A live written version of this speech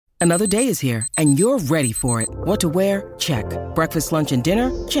Another day is here, and you're ready for it. What to wear? Check. Breakfast, lunch, and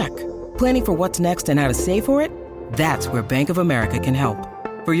dinner? Check. Planning for what's next and how to save for it? That's where Bank of America can help.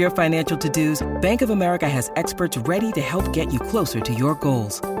 For your financial to-dos, Bank of America has experts ready to help get you closer to your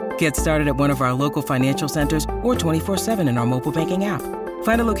goals. Get started at one of our local financial centers or 24/7 in our mobile banking app.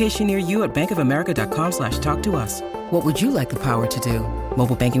 Find a location near you at bankofamerica.com/talktous. What would you like the power to do?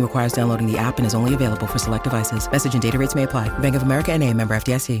 Mobile banking requires downloading the app and is only available for select devices. Message and data rates may apply. Bank of America N.A., member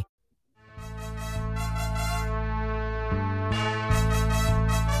FDIC.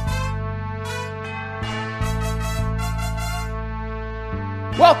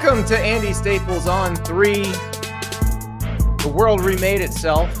 Welcome to Andy Staples on 3. The world remade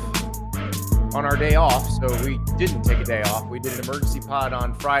itself on our day off, so we didn't take a day off. We did an emergency pod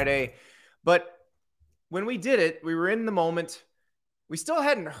on Friday, but when we did it, we were in the moment. We still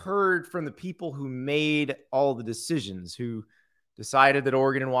hadn't heard from the people who made all the decisions, who decided that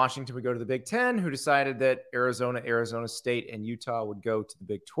Oregon and Washington would go to the Big Ten, who decided that Arizona, Arizona State, and Utah would go to the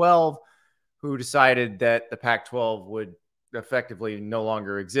Big 12, who decided that the Pac-12 would effectively no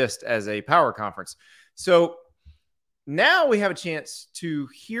longer exist as a power conference. So now we have a chance to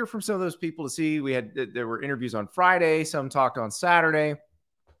hear from some of those people, to see. There were interviews on Friday, some talked on Saturday,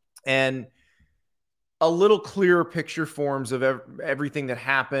 and a little clearer picture forms of everything that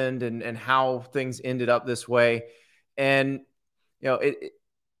happened and how things ended up this way. And, you know,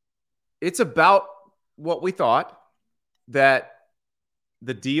 it's about what we thought, that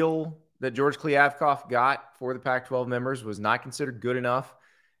the deal that George Kliavkoff got for the Pac-12 members was not considered good enough.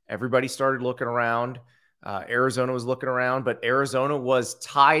 Everybody started looking around. Arizona was looking around, but Arizona was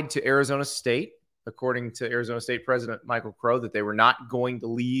tied to Arizona State, according to Arizona State President Michael Crow, that they were not going to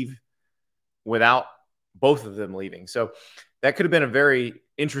leave without both of them leaving. So that could have been a very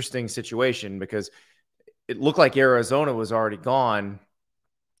interesting situation, because it looked like Arizona was already gone,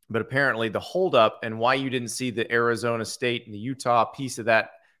 but apparently the holdup and why you didn't see the Arizona State and the Utah piece of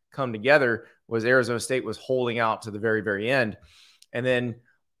that come together was Arizona State was holding out to the very, very end. And then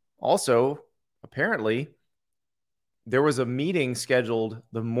also, apparently, there was a meeting scheduled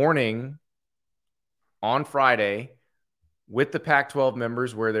the morning on Friday with the Pac-12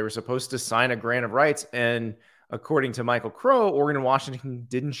 members where they were supposed to sign a grant of rights. And according to Michael Crow, Oregon and Washington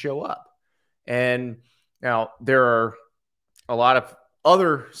didn't show up. And now there are a lot of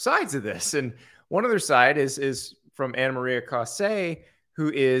other sides of this. And one other side is from Anna Maria Cosse, who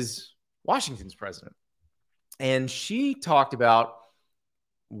is Washington's president. And she talked about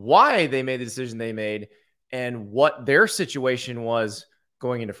why they made the decision they made and what their situation was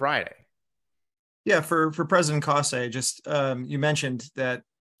going into Friday. Yeah, for President Cosse, just you mentioned that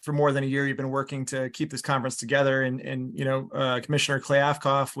for more than a year you've been working to keep this conference together, and Commissioner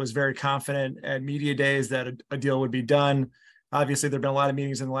Kliavkoff was very confident at media days that a deal would be done. Obviously, there have been a lot of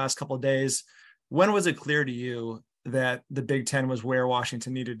meetings in the last couple of days. When was it clear to you that the Big Ten was where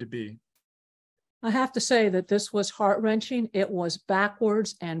Washington needed to be? I have to say that this was heart-wrenching. It was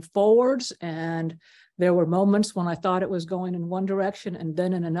backwards and forwards, and there were moments when I thought it was going in one direction and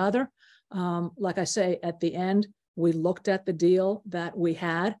then in another. Like I say, at the end, we looked at the deal that we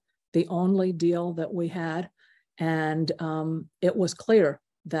had, the only deal that we had, and it was clear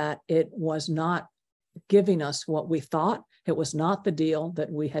that it was not giving us what we thought. It was not the deal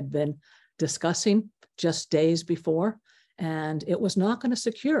that we had been discussing just days before, and it was not going to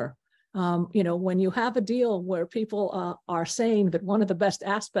secure. When you have a deal where people are saying that one of the best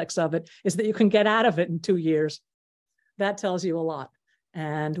aspects of it is that you can get out of it in 2 years, that tells you a lot.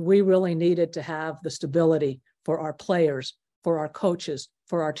 And we really needed to have the stability for our players, for our coaches,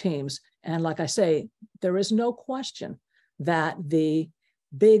 for our teams. And like I say, there is no question that the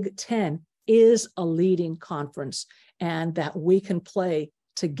Big Ten is a leading conference, and that we can play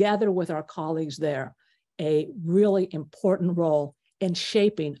together with our colleagues there a really important role in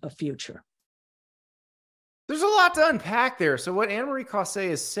shaping a future. There's a lot to unpack there. So what Anna Marie Cosse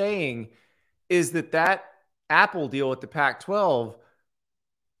is saying is that Apple deal with the Pac-12,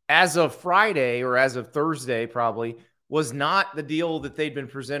 as of Friday or as of Thursday probably, was not the deal that they'd been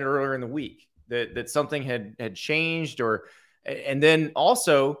presented earlier in the week, that something had changed, and then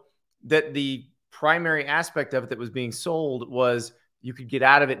also that the primary aspect of it that was being sold was you could get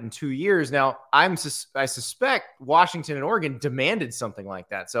out of it in 2 years. Now, I suspect Washington and Oregon demanded something like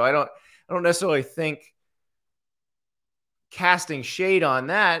that. So I don't necessarily think casting shade on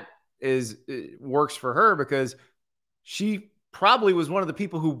that works for her, because she probably was one of the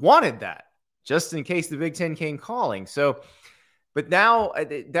people who wanted that, just in case the Big Ten came calling. So, but now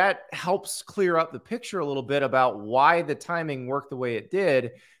that helps clear up the picture a little bit about why the timing worked the way it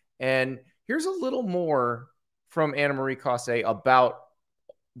did. And here's a little more from Anna Marie Cosse about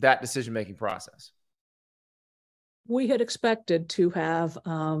that decision-making process? We had expected to have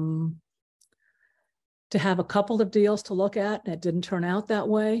a couple of deals to look at, and it didn't turn out that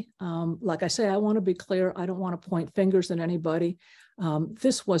way. Like I say, I want to be clear. I don't want to point fingers at anybody.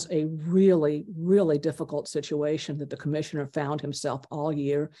 This was a really, really difficult situation that the commissioner found himself all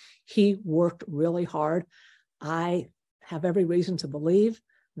year. He worked really hard. I have every reason to believe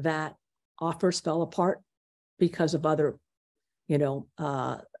that offers fell apart because of other,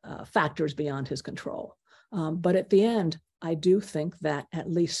 factors beyond his control. But at the end, I do think that at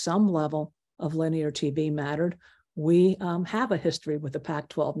least some level of linear TV mattered. We have a history with the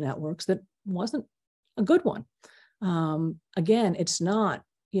Pac-12 networks that wasn't a good one. Again, it's not,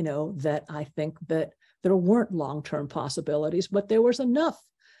 that I think that there weren't long-term possibilities, but there was enough.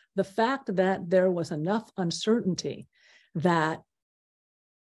 The fact that there was enough uncertainty that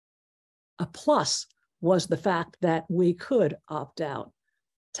a plus was the fact that we could opt out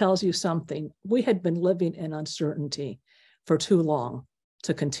tells you something. We had been living in uncertainty for too long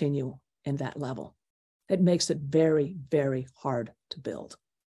to continue in that level. It makes it very, very hard to build.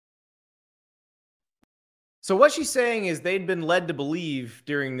 So what she's saying is they'd been led to believe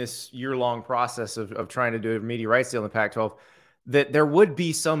during this year-long process of trying to do a media rights deal in the Pac-12 that there would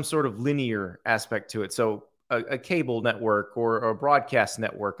be some sort of linear aspect to it. So a cable network or a broadcast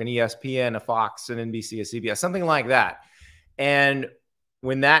network, an ESPN, a Fox, an NBC, a CBS, something like that. And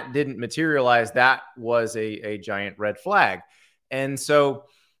when that didn't materialize, that was a giant red flag. And so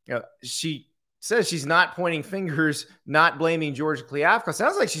she says she's not pointing fingers, not blaming George Kliavkoff.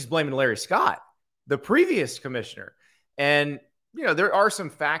 Sounds like she's blaming Larry Scott, the previous commissioner. And, there are some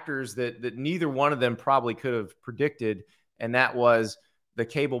factors that neither one of them probably could have predicted. And that was the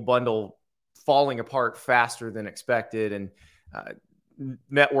cable bundle falling apart faster than expected, and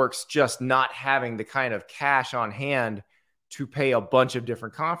networks just not having the kind of cash on hand to pay a bunch of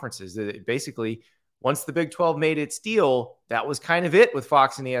different conferences. Basically, once the Big 12 made its deal, that was kind of it with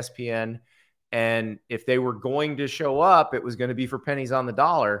Fox and ESPN. And if they were going to show up, it was going to be for pennies on the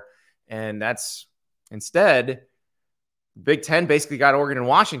dollar. And that's instead, Big 10 basically got Oregon and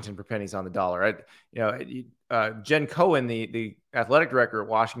Washington for pennies on the dollar. Jen Cohen, the athletic director at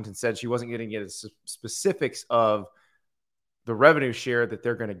Washington, said she wasn't going to get the specifics of the revenue share that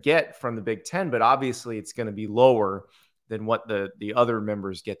they're going to get from the Big 10, but obviously it's going to be lower than what the other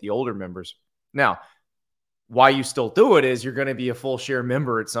members get, the older members. Now, why you still do it is you're going to be a full share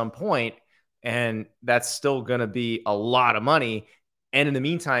member at some point, and that's still going to be a lot of money. And in the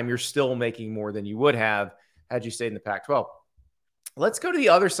meantime, you're still making more than you would have had you stayed in the Pac-12. Let's go to the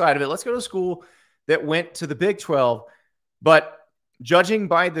other side of it. Let's go to a school that went to the Big 12, but judging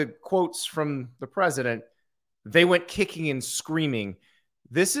by the quotes from the president, they went kicking and screaming.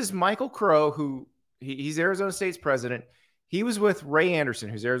 This is Michael Crow, who he's Arizona State's president. He was with Ray Anderson,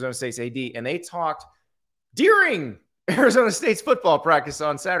 who's Arizona State's AD, and they talked during Arizona State's football practice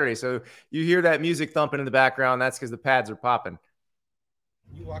on Saturday. So you hear that music thumping in the background. That's because the pads are popping.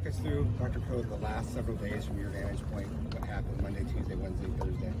 Can you walk us through, Dr. Crow, the last several days from your vantage point? What happened Monday, Tuesday, Wednesday,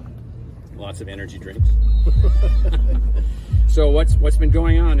 Thursday? Lots of energy drinks. So what's been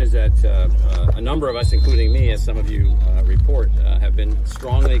going on is that a number of us, including me, as some of you report, have been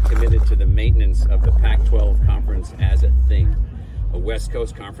strongly committed to the maintenance of the Pac-12 conference as a thing. A West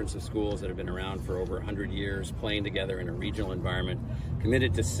Coast conference of schools that have been around for over 100 years, playing together in a regional environment,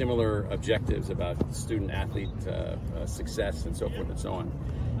 committed to similar objectives about student-athlete success and so forth and so on.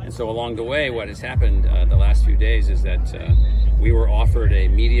 And so along the way, what has happened the last few days is that we were offered a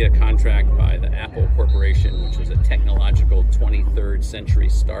media contract by the Apple Corporation, which was a technological 23rd century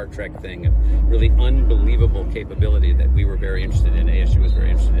Star Trek thing, of really unbelievable capability that we were very interested in, ASU was very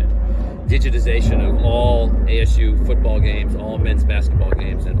interested in. Digitization of all ASU football games, all men's basketball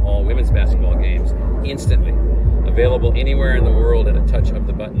games, and all women's basketball games instantly. Available anywhere in the world at a touch of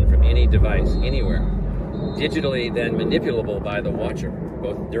the button from any device, anywhere. Digitally then manipulable by the watcher,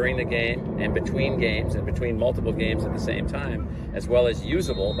 both during the game and between multiple games at the same time, as well as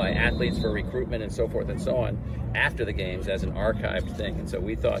usable by athletes for recruitment and so forth and so on after the games as an archived thing. And so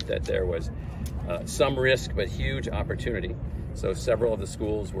we thought that there was some risk but huge opportunity. So several of the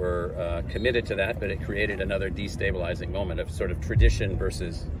schools were committed to that, but it created another destabilizing moment of sort of tradition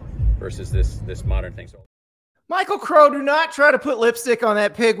versus this modern thing. So, Michael Crow, do not try to put lipstick on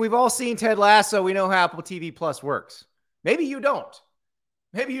that pig. We've all seen Ted Lasso. We know how Apple TV Plus works. Maybe you don't.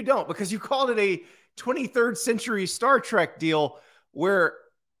 Maybe you don't, because you called it a 23rd century Star Trek deal where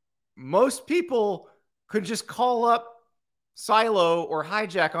most people could just call up Silo or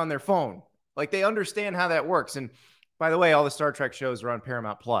Hijack on their phone. Like, they understand how that works. And by the way, all the Star Trek shows are on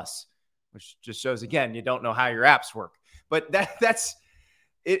Paramount Plus, which just shows, again, you don't know how your apps work. But that's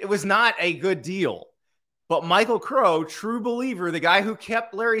it was not a good deal. But Michael Crow, true believer, the guy who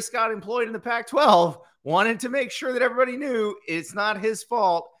kept Larry Scott employed in the Pac-12, wanted to make sure that everybody knew it's not his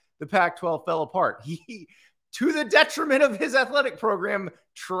fault the Pac-12 fell apart. He, to the detriment of his athletic program,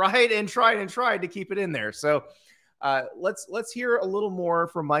 tried to keep it in there. So let's hear a little more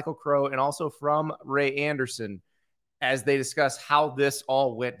from Michael Crow and also from Ray Anderson as they discuss how this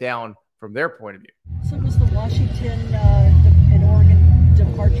all went down from their point of view. So was the Washington and Oregon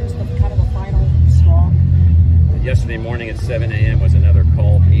departures the kind of a final straw? Yesterday morning at 7 a.m. was another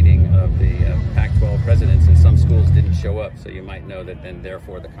called meeting of the Pac-12 presidents, and some schools didn't show up, so you might know that then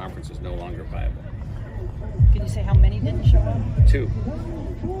therefore the conference is no longer viable. Can you say how many didn't show up? 2.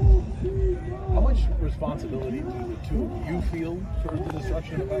 How much responsibility do the two of you feel for the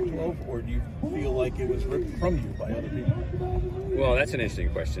destruction of Pac-12, or do you feel like it was ripped from you by other people? Well, that's an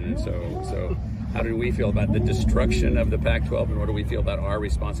interesting question. And so how do we feel about the destruction of the Pac-12, and what do we feel about our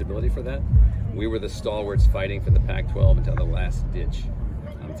responsibility for that? We were the stalwarts fighting for the Pac-12 until the last ditch,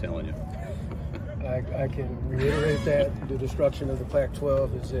 I'm telling you. I can reiterate that the destruction of the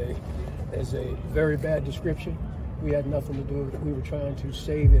Pac-12 is a very bad description. We had nothing to do with it. We were trying to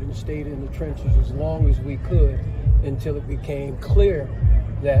save it and stayed in the trenches as long as we could until it became clear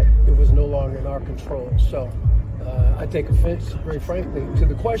that it was no longer in our control. So I take offense, very frankly, to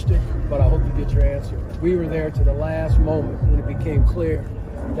the question, but I hope you get your answer. We were there to the last moment when it became clear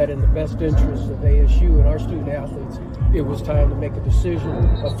that in the best interest of ASU and our student athletes, it was time to make a decision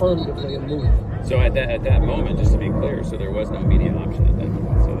affirmatively and move. So at that moment, just to be clear, so there was no media option at that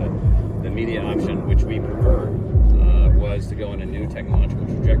moment. So the media option, which we preferred, was to go in a new technological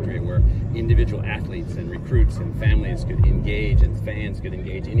trajectory where individual athletes and recruits and families could engage and fans could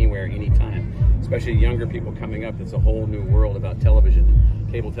engage anywhere, anytime, especially younger people coming up. It's a whole new world about television.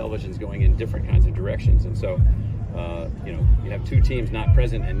 Cable television's going in different kinds of directions. And so, you have 2 teams not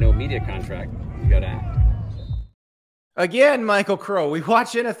present and no media contract, you got to act. Again, Michael Crow, we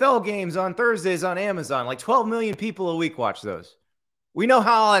watch NFL games on Thursdays on Amazon. Like 12 million people a week watch those. We know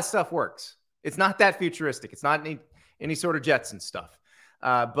how all that stuff works. It's not that futuristic. It's not any sort of Jetson stuff.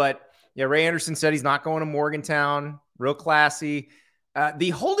 But yeah, Ray Anderson said he's not going to Morgantown. Real classy. The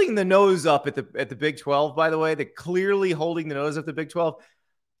holding the nose up at the Big 12, by the way, the clearly holding the nose up the Big 12.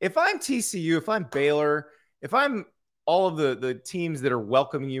 If I'm TCU, if I'm Baylor, if I'm all of the teams that are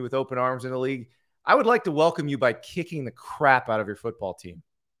welcoming you with open arms in the league, I would like to welcome you by kicking the crap out of your football team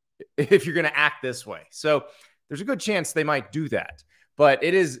if you're going to act this way. So there's a good chance they might do that. But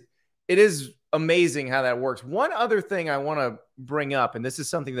it is amazing how that works. One other thing I want to bring up, and this is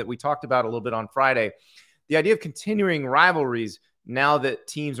something that we talked about a little bit on Friday, the idea of continuing rivalries now that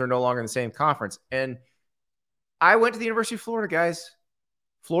teams are no longer in the same conference. And I went to the University of Florida, guys.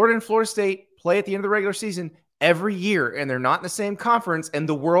 Florida and Florida State play at the end of the regular season every year, and they're not in the same conference, and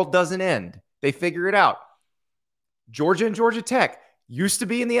the world doesn't end. They figure it out. Georgia and Georgia Tech used to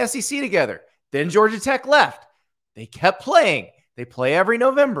be in the SEC together. Then Georgia Tech left. They kept playing. They play every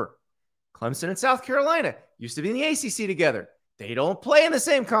November. Clemson and South Carolina used to be in the ACC together. They don't play in the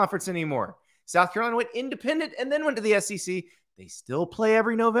same conference anymore. South Carolina went independent and then went to the SEC. They still play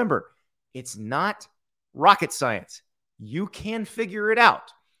every November. It's not rocket science. You can figure it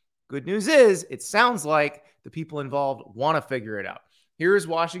out. Good news is, it sounds like the people involved want to figure it out. Here is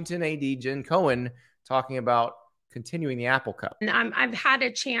Washington AD Jen Cohen talking about continuing the Apple Cup. And I've had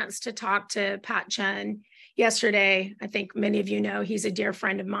a chance to talk to Pat Chen yesterday. I think many of you know he's a dear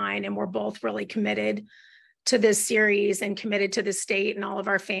friend of mine, and we're both really committed to this series and committed to the state and all of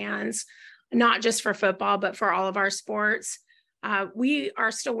our fans, not just for football, but for all of our sports. We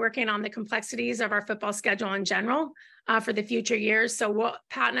are still working on the complexities of our football schedule in general for the future years. So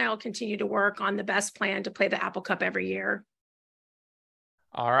Pat and I will continue to work on the best plan to play the Apple Cup every year.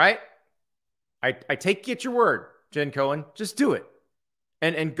 All right. I take it your word, Jen Cohen. Just do it.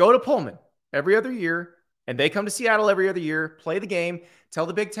 And go to Pullman every other year. And they come to Seattle every other year, play the game, tell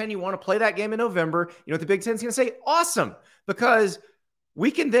the Big Ten you want to play that game in November. You know what the Big Ten's going to say? Awesome. Because we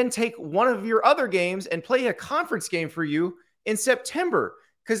can then take one of your other games and play a conference game for you in September.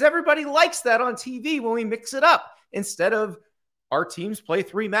 Because everybody likes that on TV when we mix it up. Instead of our teams play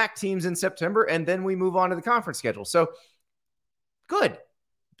 3 MAC teams in September and then we move on to the conference schedule. So good.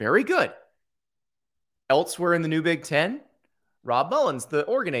 Very good. Elsewhere in the new Big Ten, Rob Mullins, the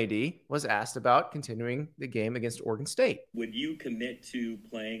Oregon AD, was asked about continuing the game against Oregon State. Would you commit to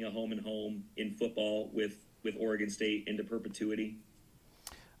playing a home and home in football with Oregon State into perpetuity?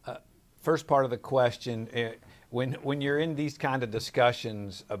 First part of the question, when you're in these kind of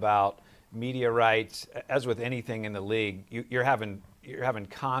discussions about media rights, as with anything in the league, you're having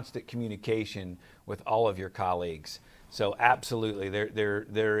constant communication with all of your colleagues. So absolutely,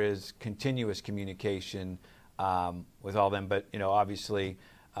 there is continuous communication with all of them. But obviously,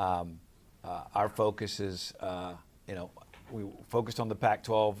 our focus is we focused on the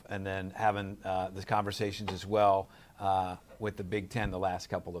Pac-12 and then having the conversations as well with the Big Ten the last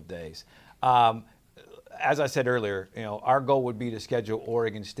couple of days. As I said earlier, our goal would be to schedule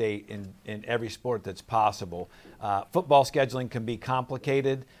Oregon State in every sport that's possible. Football scheduling can be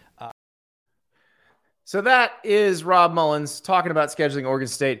complicated. So that is Rob Mullins talking about scheduling Oregon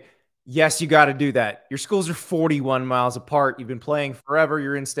State. Yes, you got to do that. Your schools are 41 miles apart. You've been playing forever.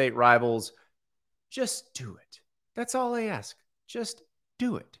 You're in-state rivals. Just do it. That's all I ask. Just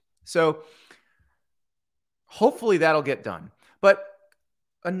do it. So hopefully that'll get done. But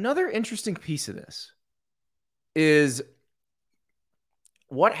another interesting piece of this is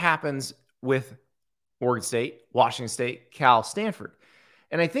what happens with Oregon State, Washington State, Cal, Stanford.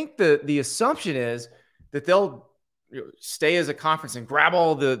 And I think the assumption is that they'll stay as a conference and grab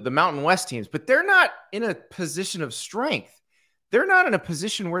all the Mountain West teams, but they're not in a position of strength. They're not in a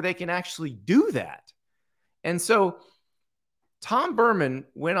position where they can actually do that. And so Tom Berman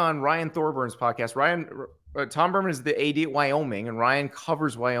went on Ryan Thorburns' podcast. Tom Berman is the AD at Wyoming, and Ryan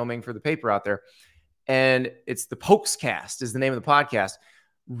covers Wyoming for the paper out there. And it's the Pokescast is the name of the podcast.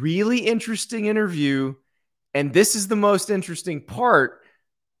 Really interesting interview. And this is the most interesting part,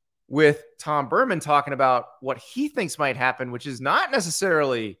 with Tom Berman talking about what he thinks might happen, which is not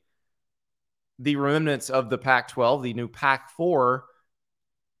necessarily the remnants of the Pac-12, the new Pac-4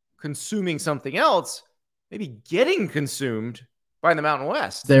 consuming something else, maybe getting consumed by the Mountain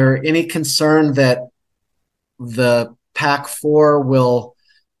West. Is there any concern that the Pac-4 will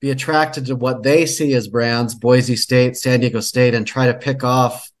be attracted to what they see as brands, Boise State, San Diego State, and try to pick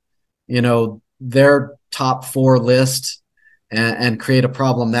off, their top 4 list and create a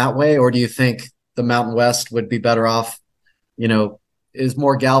problem that way? Or do you think the Mountain West would be better off, is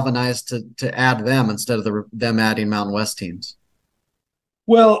more galvanized to add them instead of them adding Mountain West teams?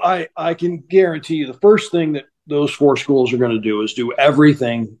 Well, I can guarantee you the first thing that those 4 schools are going to do is do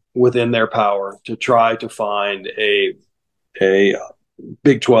everything within their power to try to find a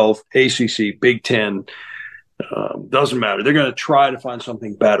Big 12, ACC, Big 10, doesn't matter. They're going to try to find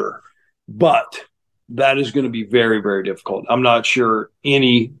something better. But that is going to be very, very difficult. I'm not sure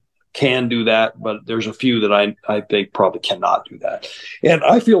any can do that, but there's a few that I think probably cannot do that. And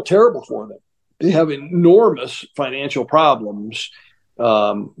I feel terrible for them. They have enormous financial problems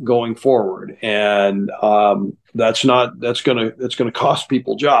going forward. And that's going to cost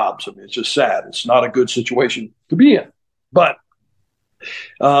people jobs. I mean, it's just sad. It's not a good situation to be in. But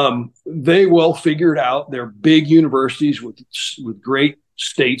they will figure it out. They're big universities with great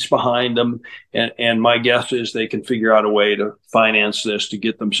states behind them, and my guess is they can figure out a way to finance this to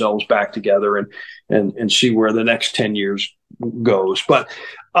get themselves back together and see where the next 10 years goes. But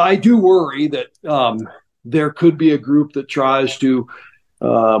I do worry that there could be a group that tries to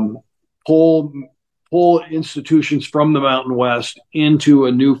pull institutions from the Mountain West into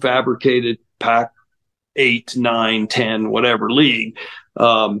a new fabricated Pac 8, 9, 10, whatever league.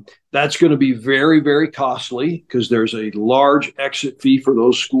 That's going to be very, very costly because there's a large exit fee for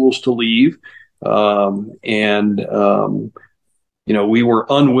those schools to leave. We were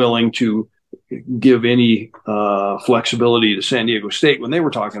unwilling to give any flexibility to San Diego State when they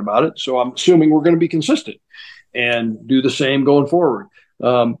were talking about it. So I'm assuming we're going to be consistent and do the same going forward.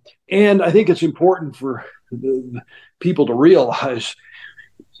 And I think it's important for the people to realize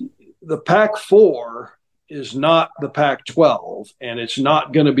the Pac-4 is not the Pac-12, and it's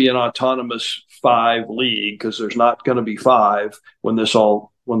not going to be an autonomous 5 league because there's not going to be 5 when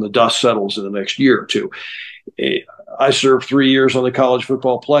the dust settles in the next year or two. I served 3 years on the college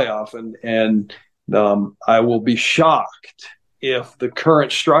football playoff, and I will be shocked if the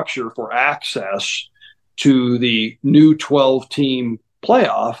current structure for access to the new 12-team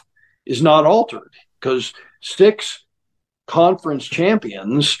playoff is not altered, because 6 conference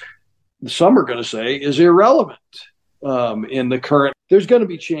champions, some are going to say, is irrelevant in the current. There's going to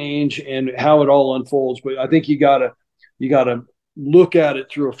be change and how it all unfolds, but I think you got to look at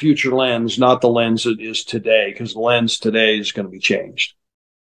it through a future lens, not the lens it is today, because the lens today is going to be changed.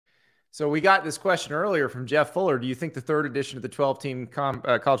 So we got this question earlier from Jeff Fuller. Do you think the 3rd edition of the 12-team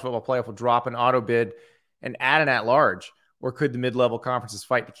college football playoff will drop an auto bid and add an at-large? Or could the mid-level conferences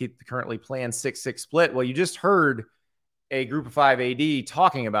fight to keep the currently planned 6-6 split? Well, you just heard a Group of 5 AD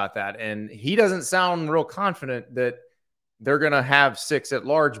talking about that, and he doesn't sound real confident that they're going to have 6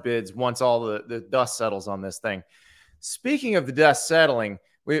 at-large bids once all the dust settles on this thing. Speaking of the dust settling,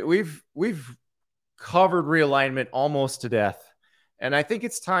 we've covered realignment almost to death, and I think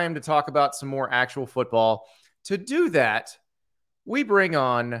it's time to talk about some more actual football. to do that, we bring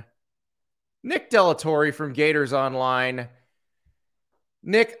on Nick Delatorre from Gators Online.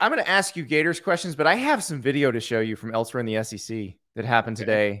 Nick, I'm going to ask you Gators questions, but I have some video to show you from elsewhere in the SEC that happened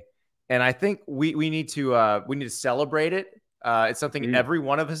today, and I think we need to celebrate it. It's something every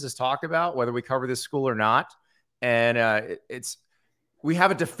one of us has talked about, whether we cover this school or not, and we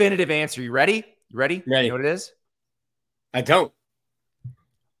have a definitive answer. You ready? You ready? Ready. You know what it is? I don't.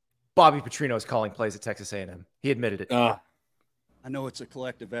 Bobby Petrino is calling plays at Texas A&M. He admitted it. I know it's a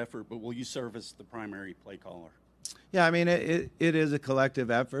collective effort, but will you serve as the primary play caller? Yeah, I mean, it is a collective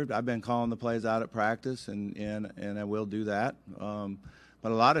effort. I've been calling the plays out at practice, and I will do that.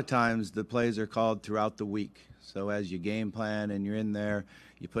 But a lot of times the plays are called throughout the week. So as you game plan and you're in there,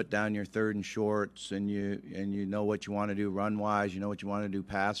 you put down your third and shorts, and you know what you want to do run-wise, you know what you want to do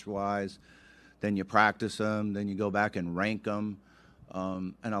pass-wise. Then you practice them, then you go back and rank them.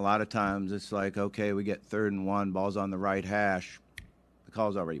 And a lot of times it's like, okay, we get 3rd and 1, ball's on the right hash. The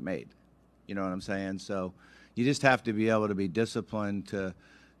call's already made. You know what I'm saying? So you just have to be able to be disciplined to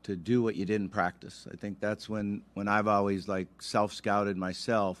do what you didn't practice. I think that's when I've always like self-scouted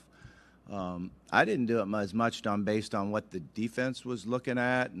myself. I didn't do it as much based on what the defense was looking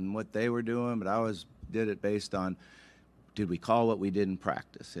at and what they were doing, but I always did it based on, did we call what we did in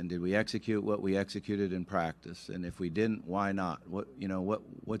practice, and did we execute what we executed in practice? And if we didn't, why not?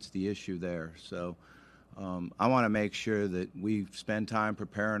 What's the issue there? So I want to make sure that we spend time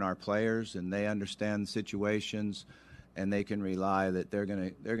preparing our players, and they understand the situations, and they can rely that they're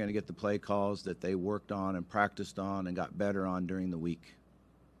gonna get the play calls that they worked on and practiced on and got better on during the week.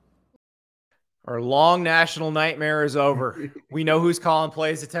 Our long national nightmare is over. We know who's calling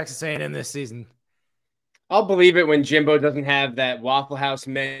plays at Texas A&M this season. I'll believe it when Jimbo doesn't have that Waffle House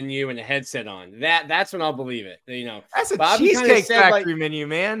menu and a headset on. That's when I'll believe it. That's a Bobby Cheesecake Factory menu,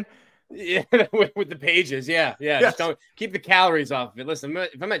 man. Yeah, with the pages. Yeah. Yes. Just don't keep the calories off of it. Listen,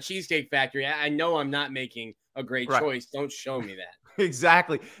 if I'm at Cheesecake Factory, I know I'm not making a great choice. Don't show me that.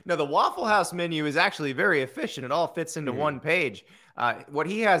 Exactly. No, the Waffle House menu is actually very efficient. It all fits into one page. What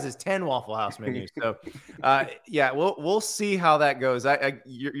he has is 10 Waffle House menus. So, we'll see how that goes.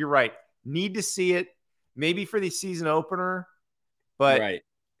 You're right. Need to see it. Maybe for the season opener, but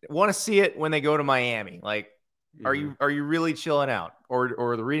want to see it when they go to Miami. Like, are you really chilling out,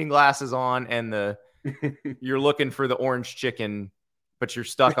 or the reading glasses on and you're looking for the orange chicken, but you're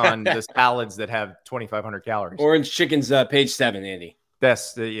stuck on the salads that have 2,500 calories. Orange chicken's page 7, Andy.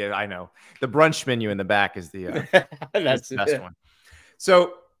 That's I know. The brunch menu in the back is the that's the best one.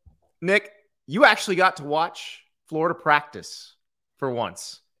 So, Nick, you actually got to watch Florida practice for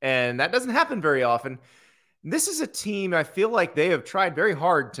once, and that doesn't happen very often. This is a team, I feel like they have tried very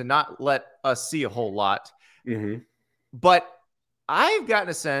hard to not let us see a whole lot. But I've gotten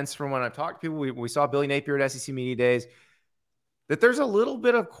a sense from when I've talked to people, we saw Billy Napier at SEC Media Days, that there's a little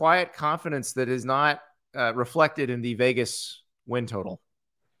bit of quiet confidence that is not reflected in the Vegas win total.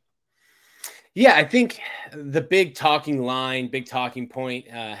 Yeah, I think the big talking point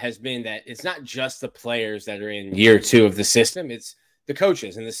has been that it's not just the players that are in year 2 of the system. It's the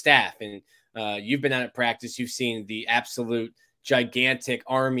coaches and the staff. And you've been out at practice. You've seen the absolute gigantic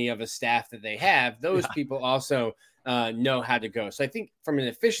army of a staff that they have. Those people also know how to go. So I think from an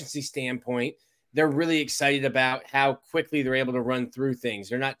efficiency standpoint, they're really excited about how quickly they're able to run through things.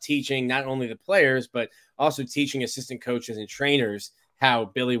 They're not teaching not only the players, but also teaching assistant coaches and trainers how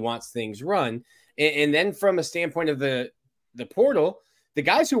Billy wants things run. And then from a standpoint of the portal, the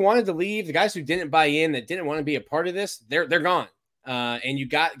guys who wanted to leave, the guys who didn't buy in, that didn't want to be a part of this, they're gone. And you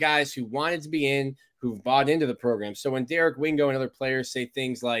got guys who wanted to be in, who've bought into the program. So when Derek Wingo and other players say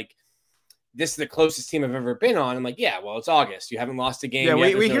things like, this is the closest team I've ever been on, I'm like, yeah, well, it's August. You haven't lost a game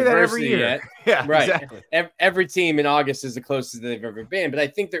yet. We hear that every year. Yet. Yeah, right. Exactly. Every team in August is the closest they've ever been. But I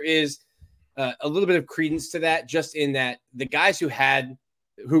think there is a little bit of credence to that, just in that the guys who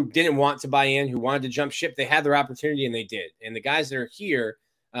didn't want to buy in, who wanted to jump ship, they had their opportunity and they did. And the guys that are here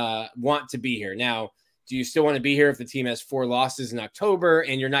want to be here. Now, do you still want to be here if the team has 4 losses in October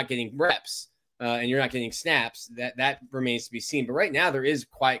and you're not getting reps and you're not getting snaps? That remains to be seen. But right now there is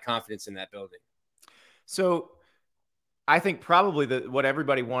quiet confidence in that building. So I think probably what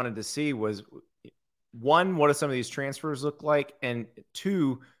everybody wanted to see was, 1, what do some of these transfers look like? And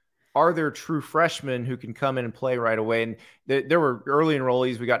 2, are there true freshmen who can come in and play right away? And there were early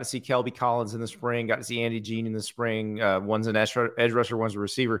enrollees. We got to see Kelby Collins in the spring, got to see Andy Jean in the spring. One's an edge rusher, one's a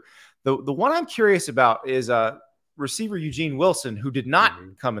receiver. The one I'm curious about is receiver Eugene Wilson, who did not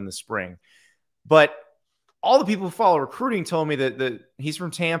come in the spring. But all the people who follow recruiting told me that he's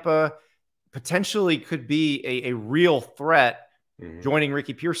from Tampa, potentially could be a real threat joining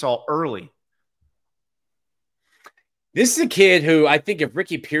Ricky Pearsall early. This is a kid who I think if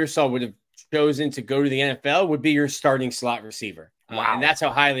Ricky Pearsall would have chosen to go to the NFL would be your starting slot receiver. Wow. And that's how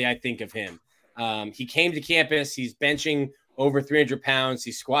highly I think of him. He came to campus. He's benching over 300 pounds.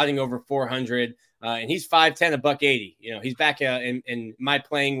 He's squatting over 400. And he's 5'10", $180. You know, he's back in my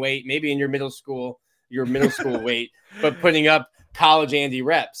playing weight, maybe in your middle school weight, but putting up college Andy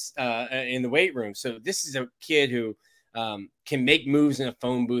reps in the weight room. So this is a kid who can make moves in a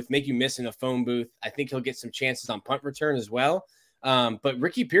phone booth, make you miss in a phone booth. I think he'll get some chances on punt return as well. But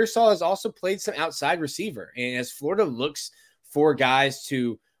Ricky Pearsall has also played some outside receiver. And as Florida looks for guys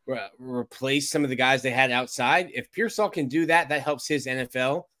to replace some of the guys they had outside, if Pearsall can do that, that helps his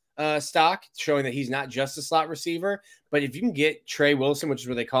NFL stock, showing that he's not just a slot receiver. But if you can get Trey Wilson, which is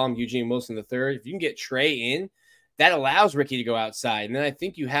what they call him, Eugene Wilson III, if you can get Trey in, that allows Ricky to go outside. And then I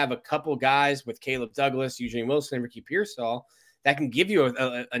think you have a couple guys with Caleb Douglas, Eugene Wilson, and Ricky Pearsall that can give you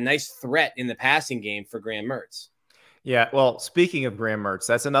a nice threat in the passing game for Graham Mertz. Yeah, well, speaking of Graham Mertz,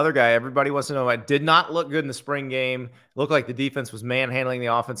 that's another guy everybody wants to know. It did not look good in the spring game. Looked like the defense was manhandling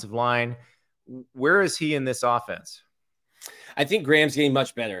the offensive line. Where is he in this offense? I think Graham's getting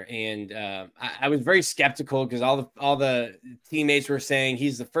much better, and I was very skeptical because all the teammates were saying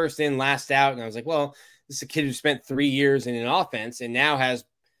he's the first in, last out, and I was like, well, this is a kid who spent 3 years in an offense and now has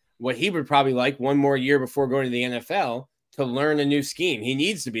what he would probably like one more year before going to the NFL to learn a new scheme. He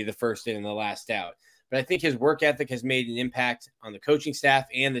needs to be the first in and the last out. But I think his work ethic has made an impact on the coaching staff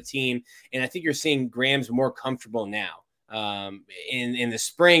and the team, and I think you're seeing Graham's more comfortable now. In the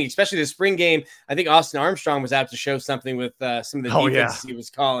spring, especially the spring game, I think Austin Armstrong was out to show something with some of the defenses he was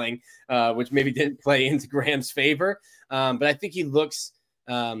calling, which maybe didn't play into Graham's favor. But I think he looks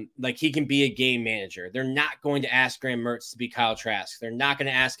like he can be a game manager. They're not going to ask Graham Mertz to be Kyle Trask. They're not going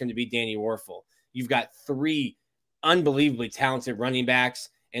to ask him to be Danny Warfel. You've got 3 unbelievably talented running backs,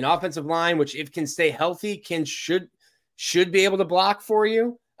 an offensive line, which if can stay healthy, should be able to block for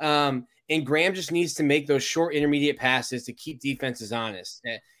you. And Graham just needs to make those short intermediate passes to keep defenses honest.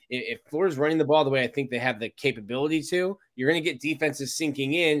 If Florida's running the ball the way I think they have the capability to, you're going to get defenses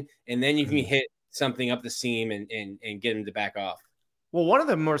sinking in, and then you can hit something up the seam and get them to back off. Well, one of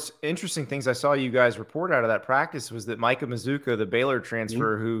the most interesting things I saw you guys report out of that practice was that Micah Mazuka, the Baylor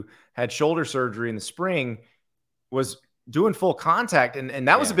transfer who had shoulder surgery in the spring, was doing full contact. And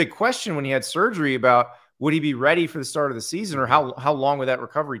that was a big question when he had surgery about would he be ready for the start of the season, or how long would that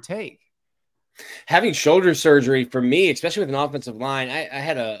recovery take? Having shoulder surgery for me, especially with an offensive line, I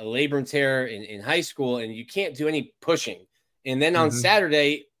had a labrum tear in high school, and you can't do any pushing. And then on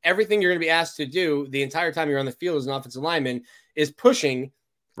Saturday, everything you're going to be asked to do the entire time you're on the field as an offensive lineman is pushing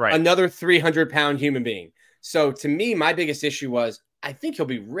another 300-pound human being. So to me, my biggest issue was I think he'll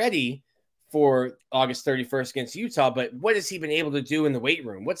be ready for August 31st against Utah, but what has he been able to do in the weight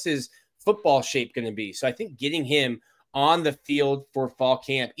room? What's his football shape going to be? So I think getting him on the field for fall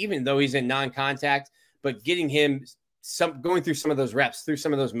camp, even though he's in non-contact, but getting him going through some of those reps, through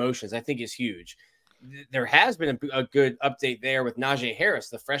some of those motions, I think is huge. There has been a good update there with Najee Harris,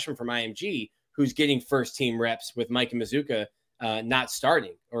 the freshman from IMG, who's getting first team reps with Micah Mazuka not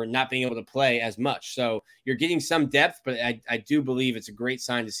starting or not being able to play as much. So you're getting some depth, but I do believe it's a great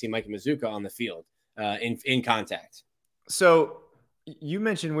sign to see Micah Mazuka on the field in contact. So you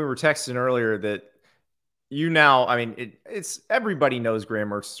mentioned, we were texting earlier, that it's everybody knows Graham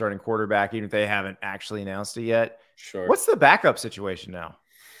Mertz is starting quarterback, even if they haven't actually announced it yet. Sure. What's the backup situation now?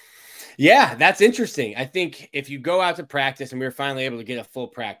 Yeah, that's interesting. I think if you go out to practice, and we were finally able to get a full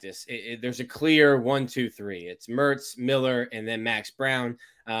practice, there's a clear 1, 2, 3. It's Mertz, Miller, and then Max Brown.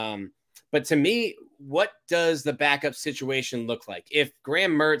 But to me, what does the backup situation look like? If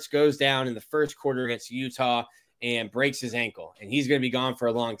Graham Mertz goes down in the first quarter against Utah and breaks his ankle, and he's going to be gone for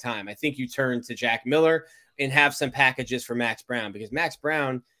a long time, I think you turn to Jack Miller and have some packages for Max Brown, because Max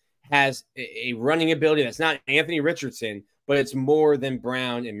Brown has a running ability that's not Anthony Richardson, but it's more than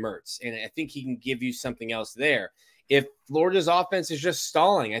Brown and Mertz. And I think he can give you something else there. If Florida's offense is just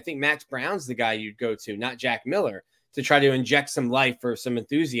stalling, I think Max Brown's the guy you'd go to, not Jack Miller, to try to inject some life or some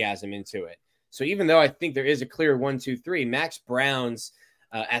enthusiasm into it. So even though I think there is a clear 1, 2, 3, Max Brown's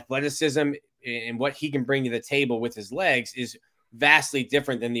athleticism and what he can bring to the table with his legs is vastly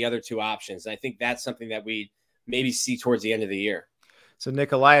different than the other two options. And I think that's something that we maybe see towards the end of the year. So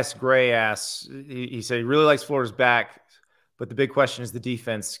Nicholas Gray asks, he said he really likes Florida's back, but the big question is the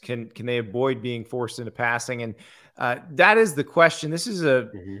defense. Can they avoid being forced into passing? And that is the question. This is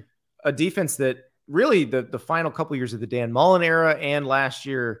a defense that really the final couple of years of the Dan Mullen era and last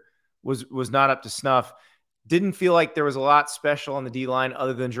year was not up to snuff. Didn't feel like there was a lot special on the D-line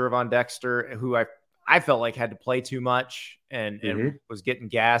other than Jervon Dexter, who I felt like had to play too much and was getting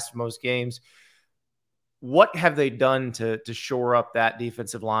gassed most games. what have they done to shore up that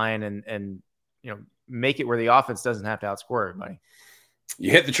defensive line and make it where the offense doesn't have to outscore everybody? You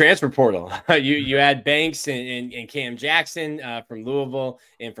hit the transfer portal. you add Banks and Cam Jackson from Louisville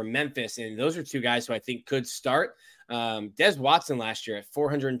and from Memphis, and those are two guys who I think could start. Des Watson last year at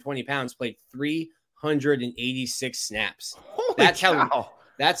 420 pounds played 386 snaps. That's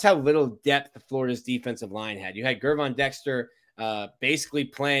how little depth Florida's defensive line had. You had Gervon Dexter basically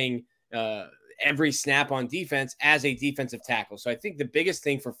playing every snap on defense as a defensive tackle. So I think the biggest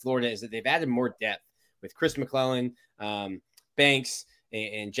thing for Florida is that they've added more depth with Chris McClellan, Banks,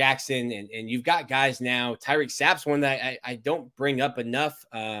 and Jackson, and you've got guys now. Tyreek Sapp's one that I don't bring up enough.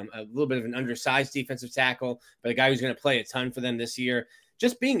 A little bit of an undersized defensive tackle, but a guy who's going to play a ton for them this year.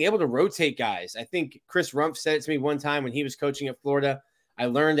 Just being able to rotate guys. I think Chris Rumpf said it to me one time when he was coaching at Florida. I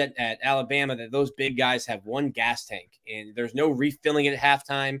learned at Alabama that those big guys have one gas tank, and there's no refilling it at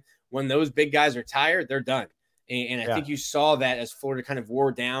halftime. When those big guys are tired, they're done. And I think you saw that as Florida kind of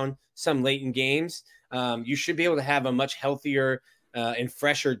wore down some late in games. You should be able to have a much healthier and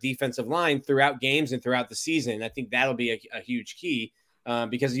fresher defensive line throughout games and throughout the season. I think that'll be a huge key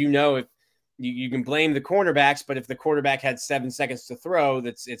because if you can blame the cornerbacks, but if the quarterback had 7 seconds to throw,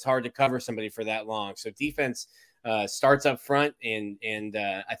 it's hard to cover somebody for that long. So defense starts up front, and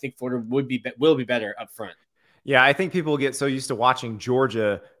I think Florida will be better up front. Yeah, I think people get so used to watching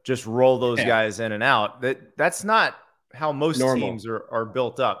Georgia just roll those guys in and out. That's not how most teams are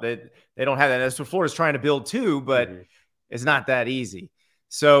built up. They don't have that. That's what Florida's trying to build too, but it's not that easy.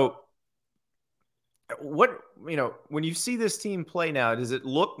 So when you see this team play now, does it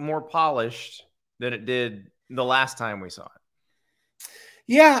look more polished than it did the last time we saw it?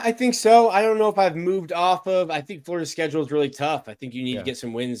 Yeah, I think so. I don't know if I've moved off of. I think Florida's schedule is really tough. I think you need to get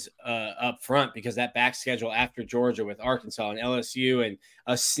some wins up front because that back schedule after Georgia with Arkansas and LSU and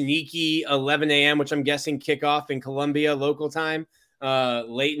a sneaky 11 a.m., which I'm guessing kickoff in Columbia local time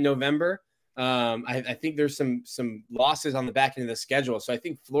late in November. I think there's some losses on the back end of the schedule. So I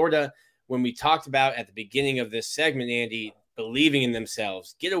think Florida, when we talked about at the beginning of this segment, Andy, believing in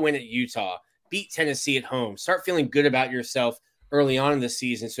themselves, get a win at Utah, beat Tennessee at home, start feeling good about yourself early on in the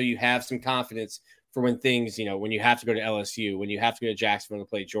season so you have some confidence for when things, when you have to go to LSU, when you have to go to Jacksonville to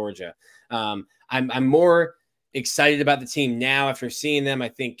play Georgia. I'm more excited about the team now after seeing them. I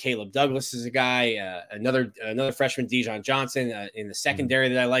think Caleb Douglas is a guy, another freshman, Dijon Johnson in the secondary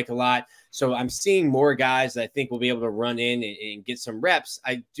that I like a lot. So I'm seeing more guys that I think will be able to run in and get some reps.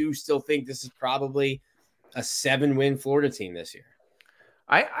 I do still think this is probably a 7-win Florida team this year.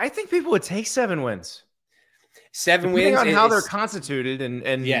 I think people would take 7 wins. 7 Depending wins on how they're constituted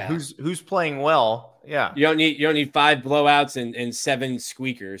and who's playing well. Yeah. You don't need 5 blowouts and 7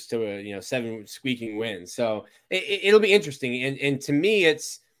 squeakers to 7 squeaking wins. So it'll be interesting. And to me,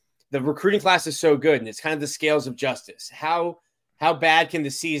 it's the recruiting class is so good, and it's kind of the scales of justice. How bad can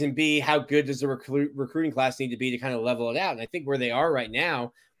the season be? How good does the recruiting class need to be to kind of level it out? And I think where they are right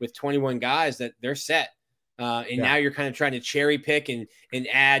now with 21 guys, that they're set. Now you're kind of trying to cherry pick and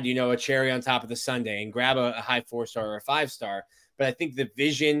add, a cherry on top of the sundae and grab a high 4-star or a 5-star. But I think the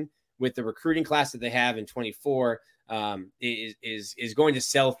vision with the recruiting class that they have in 24 is going to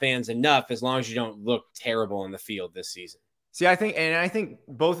sell fans enough as long as you don't look terrible on the field this season. See, I think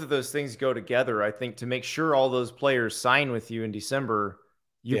both of those things go together. I think to make sure all those players sign with you in December,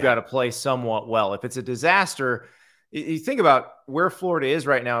 you've got to play somewhat well. If it's a disaster, you think about where Florida is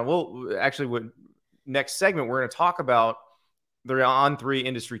right now. And next segment, we're going to talk about the On3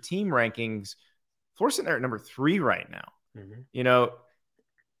 industry team rankings. Florida's sitting there at number 3 right now. Mm-hmm.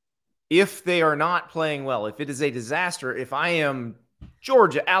 If they are not playing well, if it is a disaster, if I am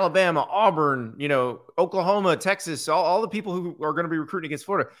Georgia, Alabama, Auburn, Oklahoma, Texas, all the people who are going to be recruiting against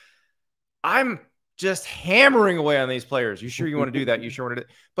Florida, I'm just hammering away on these players. You sure you want to do that? You sure want to do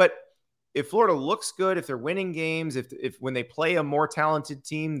that? But if Florida looks good, if they're winning games, if when they play a more talented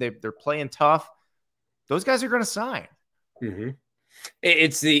team, they're playing tough, those guys are going to sign. Mm-hmm.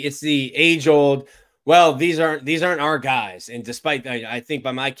 It's the age old. Well, these aren't our guys. And despite that, I think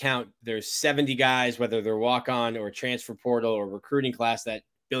by my count, there's 70 guys, whether they're walk on or transfer portal or recruiting class, that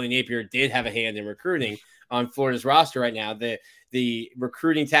Billy Napier did have a hand in recruiting on Florida's roster right now. The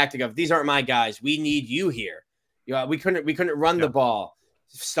recruiting tactic of these aren't my guys. We need you here. We couldn't run the ball.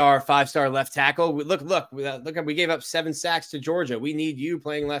 5-star left tackle. Look, we gave up 7 sacks to Georgia. We need you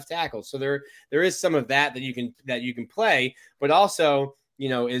playing left tackle. So there is some of that you can play, but also,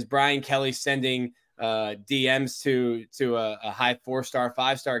 is Brian Kelly sending DMs to a high 4-star,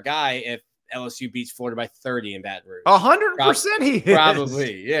 5-star guy if LSU beats Florida by 30 in Baton Rouge? 100% he is.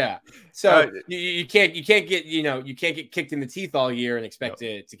 Probably, yeah. So you can't get kicked in the teeth all year and expect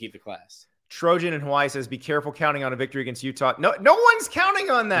to keep the class. Trojan in Hawaii says, be careful counting on a victory against Utah. No one's counting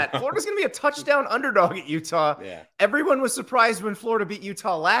on that. Florida's going to be a touchdown underdog at Utah. Yeah. Everyone was surprised when Florida beat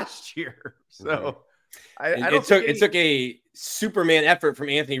Utah last year. So it took a Superman effort from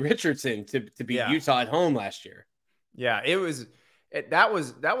Anthony Richardson to beat Utah at home last year. Yeah, that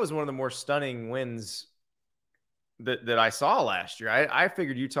was one of the more stunning wins that I saw last year. I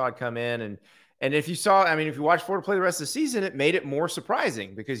figured Utah would come in and if you watch Florida play the rest of the season, it made it more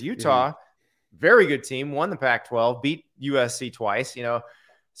surprising because Utah, very good team, won the Pac-12, beat USC twice,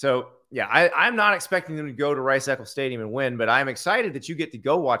 So yeah, I'm not expecting them to go to Rice-Eccles Stadium and win, but I'm excited that you get to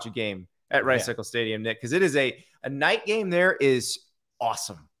go watch a game at Rice-Eccles Stadium, Nick, because it is a night game there is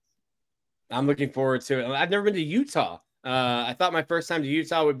awesome. I'm looking forward to it. I've never been to Utah. I thought my first time to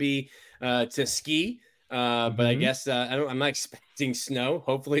Utah would be to ski. But I guess I'm not expecting snow.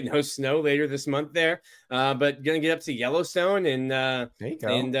 Hopefully no snow later this month there. But gonna get up to Yellowstone and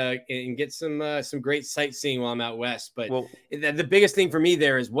get some great sightseeing while I'm out west. But the biggest thing for me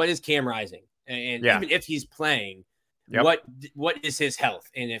there is what is Cam Rising? And even if he's playing, what is his health?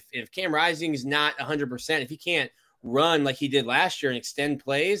 And if Cam Rising is not 100%, if he can't run like he did last year and extend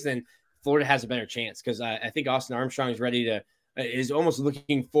plays, then Florida has a better chance because I think Austin Armstrong is almost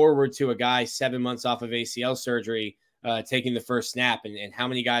looking forward to a guy 7 months off of ACL surgery taking the first snap and how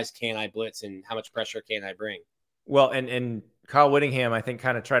many guys can I blitz and how much pressure can I bring? Well, and Kyle Whittingham, I think,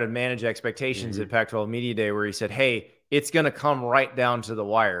 kind of tried to manage expectations at Pac-12 Media Day where he said, hey, it's going to come right down to the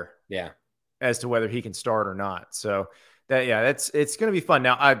wire as to whether he can start or not. So it's going to be fun.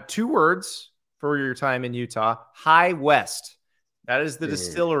 Now, I have 2 words for your time in Utah. High West. That is the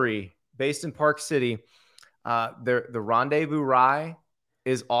distillery based in Park City. The Rendezvous Rye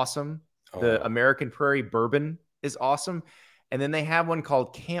is awesome. The American Prairie Bourbon is awesome. And then they have one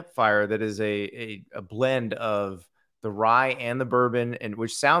called Campfire that is a blend of the rye and the bourbon, and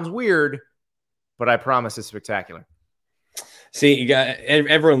which sounds weird, but I promise it's spectacular. See, you got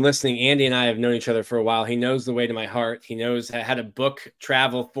everyone listening. Andy and I have known each other for a while. He knows the way to my heart. He knows how to book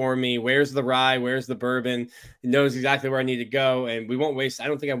travel for me. Where's the rye? Where's the bourbon? He knows exactly where I need to go, and we won't waste. I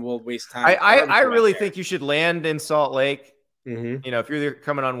don't think I will waste time. I really think you should land in Salt Lake. If you're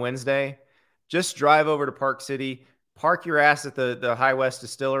coming on Wednesday, just drive over to Park City. Park your ass at the High West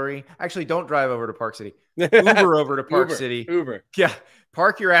Distillery. Actually, don't drive over to Park City. Uber over to Park City. Uber. Yeah.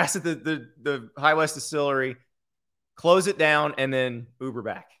 Park your ass at the High West Distillery. Close it down and then Uber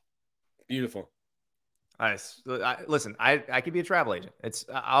back. Beautiful. Nice. Listen, I could be a travel agent.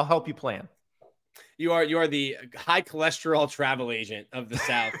 I'll help you plan. You are the high cholesterol travel agent of the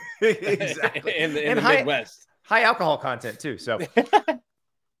South. Exactly. in the Midwest. High alcohol content too. So,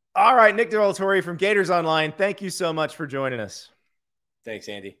 all right, Nick Delatorre from Gators Online. Thank you so much for joining us. Thanks,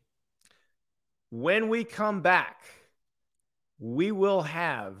 Andy. When we come back, we will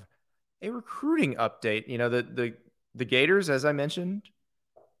have a recruiting update. The Gators, as I mentioned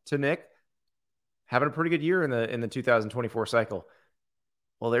to Nick, having a pretty good year in the 2024 cycle.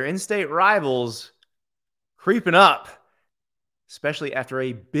 Well, their in-state rivals creeping up, especially after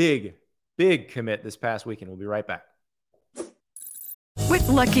a big commit this past weekend. We'll be right back. With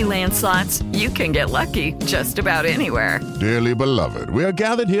Lucky Land Slots, you can get lucky just about anywhere. Dearly beloved, we are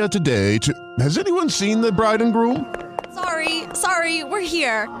gathered here today to... Has anyone seen the bride and groom? Sorry, we're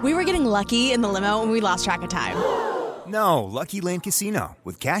here. We were getting lucky in the limo and we lost track of time. No, Lucky Land Casino,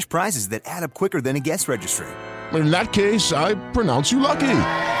 with cash prizes that add up quicker than a guest registry. In that case, I pronounce you lucky.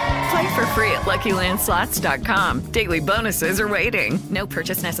 Play for free at LuckyLandSlots.com. Daily bonuses are waiting. No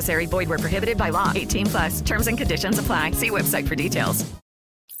purchase necessary. Void where prohibited by law. 18+. Terms and conditions apply. See website for details.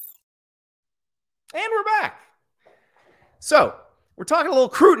 And we're back. So we're talking a little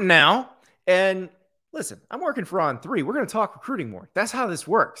recruiting now. And listen, I'm working for On 3. We're going to talk recruiting more. That's how this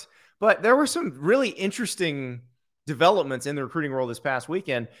works. But there were some really interesting developments in the recruiting world this past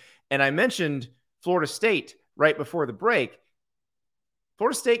weekend. And I mentioned Florida State right before the break.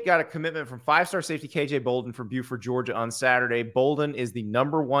 Florida State got a commitment from 5-star safety KJ Bolden from Buford, Georgia on Saturday. Bolden is the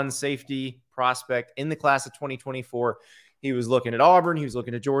 #1 safety prospect in the class of 2024. He was looking at Auburn. He was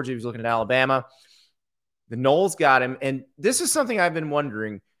looking at Georgia. He was looking at Alabama. The Noles got him. And this is something I've been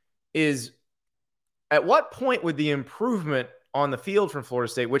wondering is at what point would the improvement on the field from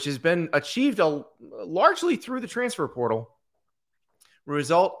Florida State, which has been achieved largely through the transfer portal,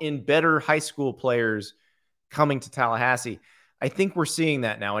 result in better high school players coming to Tallahassee? I think we're seeing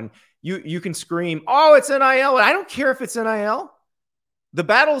that now. And you can scream, oh, it's NIL. And I don't care if it's NIL. The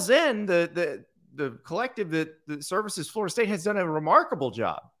battle's in. The collective that services Florida State has done a remarkable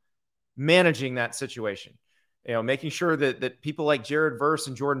job managing that situation. Making sure that people like Jared Verse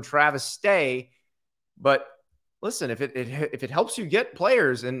and Jordan Travis stay. But listen, if it helps you get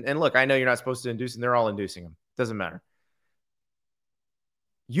players, and look, I know you're not supposed to induce, and they're all inducing them. Doesn't matter.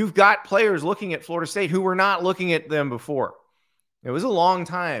 You've got players looking at Florida State who were not looking at them before. It was a long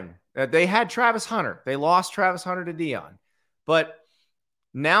time. They had Travis Hunter. They lost Travis Hunter to Dion. But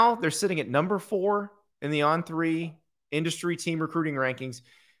now they're sitting at number 4 in the On3 industry team recruiting rankings,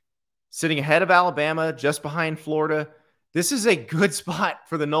 sitting ahead of Alabama, just behind Florida. This is a good spot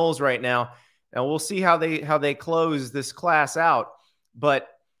for the Noles right now. And we'll see how they close this class out. But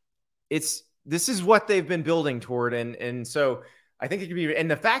this is what they've been building toward. And so I think it could be, and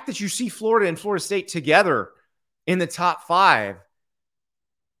the fact that you see Florida and Florida State together in the top 5,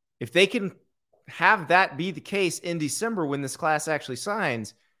 if they can have that be the case in December when this class actually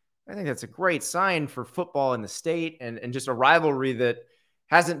signs, I think that's a great sign for football in the state and just a rivalry that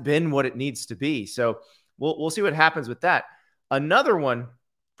hasn't been what it needs to be. So we'll see what happens with that. Another one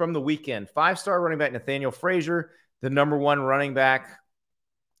from the weekend, 5-star running back Nathaniel Frazier, the number 1 running back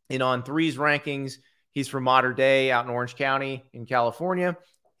in On3's rankings. He's from Mater Dei out in Orange County in California.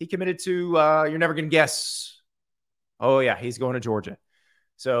 He committed to, you're never going to guess. Oh, yeah, he's going to Georgia.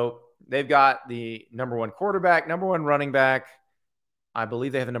 So they've got the number 1 quarterback, number 1 running back. I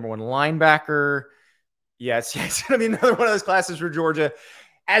believe they have a number 1 linebacker. Yes, it's going to be another one of those classes for Georgia.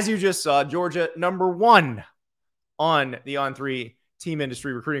 As you just saw, Georgia number 1 on the On3 team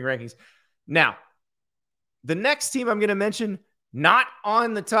industry recruiting rankings. Now, the next team I'm going to mention, not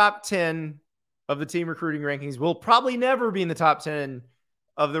on the top 10 of the team recruiting rankings, will probably never be in the top 10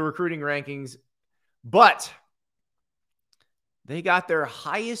 of the recruiting rankings, but they got their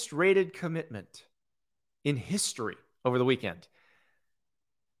highest rated commitment in history over the weekend.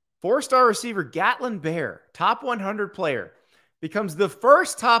 4-star receiver Gatlin Bear, top 100 player, becomes the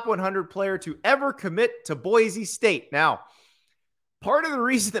first top 100 player to ever commit to Boise State. Now, part of the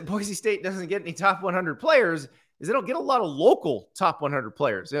reason that Boise State doesn't get any top 100 players is they don't get a lot of local top 100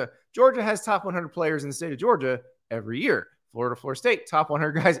 players. Georgia has top 100 players in the state of Georgia every year. Florida State, top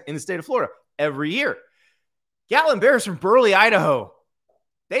 100 guys in the state of Florida every year. Gatlin Bear is from Burley, Idaho.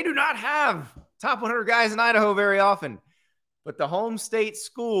 They do not have top 100 guys in Idaho very often, but the home state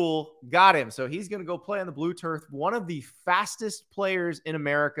school got him. So he's going to go play on the blue turf. One of the fastest players in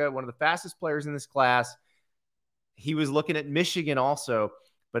America, one of the fastest players in this class. He was looking at Michigan also,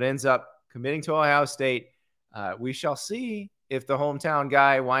 but ends up committing to Ohio State. We shall see if the hometown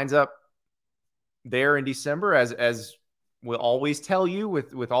guy winds up there in December, as we'll always tell you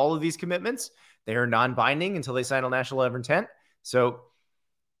with all of these commitments. They are non-binding until they sign a national letter of intent. So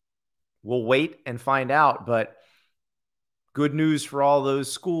we'll wait and find out. But good news for all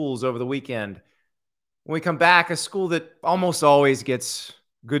those schools over the weekend. When we come back, a school that almost always gets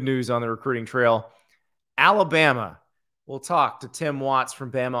good news on the recruiting trail, Alabama. We'll talk to Tim Watts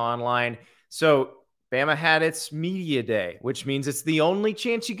from Bama Online. So Bama had its media day, which means it's the only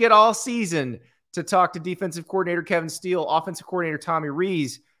chance you get all season to talk to defensive coordinator Kevin Steele, offensive coordinator Tommy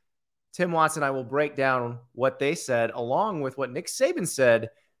Rees. Tim Watts and I will break down what they said, along with what Nick Saban said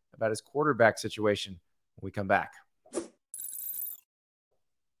about his quarterback situation when we come back.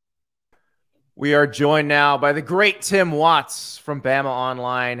 We are joined now by the great Tim Watts from Bama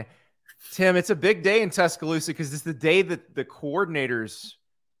Online. Tim, it's a big day in Tuscaloosa because it's the day that the coordinators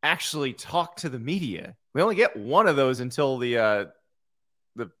actually talk to the media. We only get one of those until the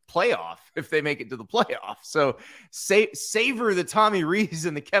playoff, if they make it to the playoff. So savor the Tommy Rees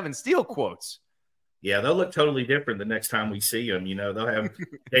and the Kevin Steele quotes. Yeah, they'll look totally different the next time we see them. You know, they'll have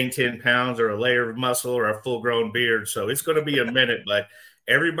gained 10 pounds or a layer of muscle or a full-grown beard. So it's going to be a minute, but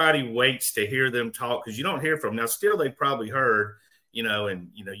everybody waits to hear them talk because you don't hear from them. Now, still, they probably heard, you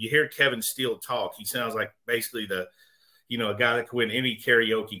hear Kevin Steele talk. He sounds like basically a guy that could win any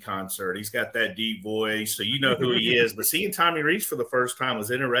karaoke concert. He's got that deep voice, so you know who he is. But seeing Tommy Rees for the first time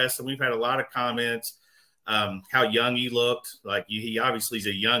was interesting. We've had a lot of comments, how young he looked. Like he obviously is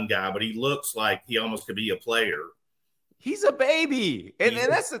a young guy, but he looks like he almost could be a player. He's a baby. And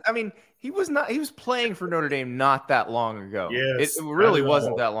that's he was playing for Notre Dame not that long ago. Yes, it really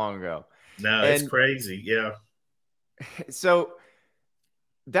wasn't that long ago. No, it's crazy. Yeah. So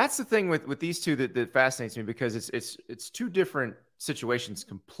that's the thing with these two that fascinates me, because it's two different situations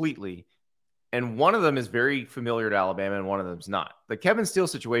completely. And one of them is very familiar to Alabama and one of them's not. The Kevin Steele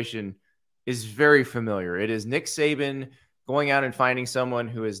situation is very familiar. It is Nick Saban going out and finding someone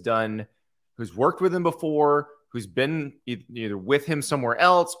who's worked with him before, who's been either with him somewhere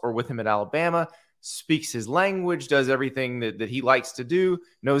else or with him at Alabama, speaks his language, does everything that he likes to do,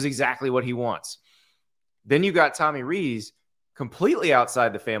 knows exactly what he wants. Then you got Tommy Rees, completely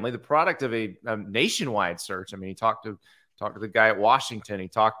outside the family, the product of a nationwide search. I mean, he talked to the guy at Washington. He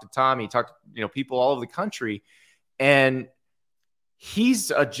talked to Tommy. He talked to people all over the country. And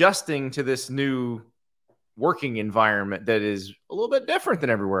he's adjusting to this new working environment that is a little bit different than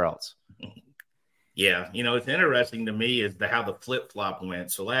everywhere else. Yeah, it's interesting to me is how the flip-flop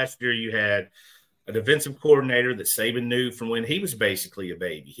went. So last year you had a defensive coordinator that Saban knew from when he was basically a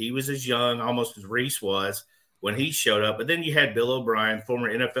baby. He was as young almost as Reese was when he showed up. But then you had Bill O'Brien,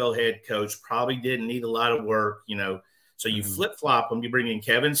 former NFL head coach, probably didn't need a lot of work, So you flip-flop them. You bring in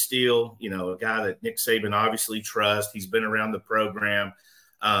Kevin Steele, a guy that Nick Saban obviously trusts. He's been around the program.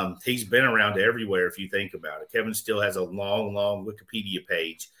 He's been around everywhere if you think about it. Kevin Steele has a long, long Wikipedia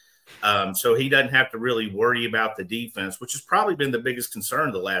page. So he doesn't have to really worry about the defense, which has probably been the biggest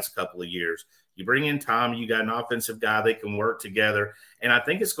concern the last couple of years. You bring in Tom, you got an offensive guy, they can work together. And I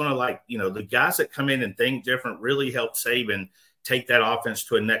think it's going to the guys that come in and think different really help Saban take that offense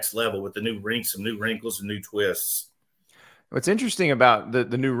to a next level with some new wrinkles and new twists. What's interesting about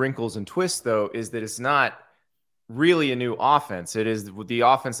the new wrinkles and twists, though, is that it's not really a new offense. It is the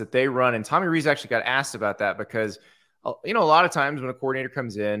offense that they run. And Tommy Rees actually got asked about that because, a lot of times when a coordinator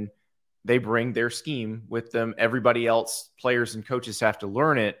comes in, they bring their scheme with them. Everybody else, players and coaches, have to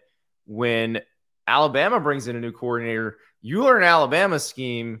learn it. When Alabama brings in a new coordinator, you learn Alabama's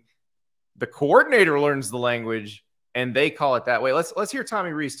scheme, the coordinator learns the language, and they call it that way. Let's hear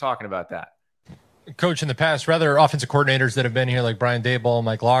Tommy Rees talking about that. Coach, in the past, rather offensive coordinators that have been here, like Brian Daboll,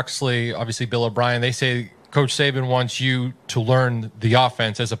 Mike Loxley, obviously Bill O'Brien, they say Coach Saban wants you to learn the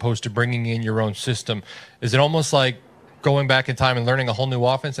offense as opposed to bringing in your own system. Is it almost like going back in time and learning a whole new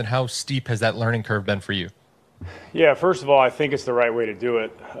offense, and how steep has that learning curve been for you? Yeah, first of all, I think it's the right way to do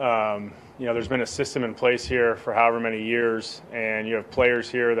it. There's been a system in place here for however many years, and you have players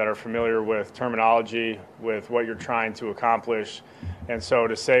here that are familiar with terminology, with what you're trying to accomplish. And so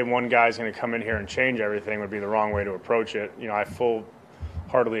to say one guy's going to come in here and change everything would be the wrong way to approach it. I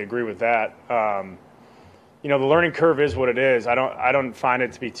full-heartedly agree with that. The learning curve is what it is. I don't find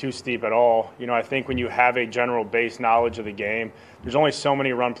it to be too steep at all. I think when you have a general base knowledge of the game, there's only so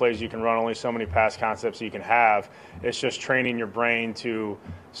many run plays you can run, only so many pass concepts you can have. It's just training your brain to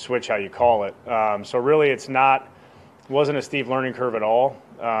switch how you call it. So really it wasn't a steep learning curve at all.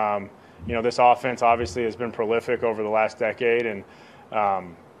 This offense obviously has been prolific over the last decade, and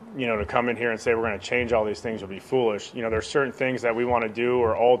to come in here and say we're going to change all these things would be foolish. There's certain things that we want to do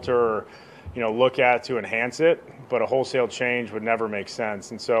or alter or look at to enhance it, but a wholesale change would never make sense.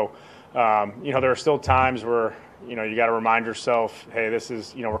 And so, there are still times where, you got to remind yourself, hey, this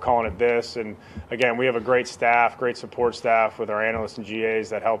is, we're calling it this. And again, we have a great staff, great support staff with our analysts and GAs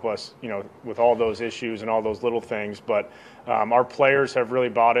that help us, with all those issues and all those little things. But our players have really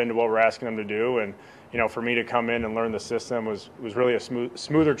bought into what we're asking them to do. And, for me to come in and learn the system was really a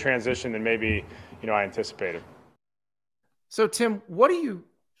smoother transition than maybe, I anticipated. So Tim, what do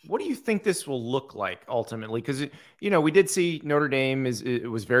you think this will look like ultimately? Because, we did see Notre Dame it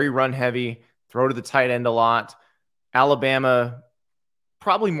was very run heavy, throw to the tight end a lot. Alabama,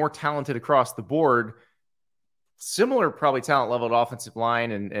 probably more talented across the board, similar probably talent level at offensive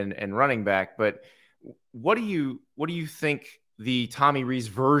line and running back. But what do you think the Tommy Rees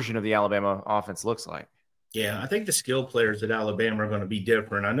version of the Alabama offense looks like? Yeah, I think the skill players at Alabama are going to be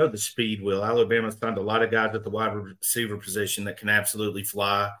different. I know the speed will. Alabama's found a lot of guys at the wide receiver position that can absolutely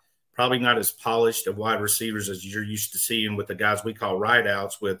fly. Probably not as polished of wide receivers as you're used to seeing with the guys we call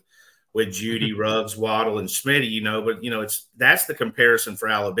rideouts with Judy, Ruggs, Waddle, and Smitty, but, that's the comparison for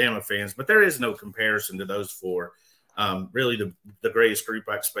Alabama fans. But there is no comparison to those four. Really the greatest group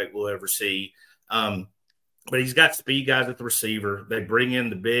I expect we'll ever see. But he's got speed guys at the receiver. They bring in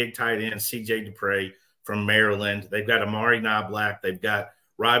the big tight end, C.J. Dupre from Maryland. They've got Amari Knoblack. They've got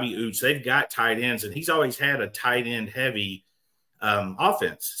Robbie Oots. They've got tight ends, and he's always had a tight end heavy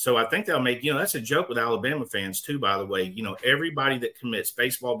offense. So I think they'll make, that's a joke with Alabama fans too, by the way. Everybody that commits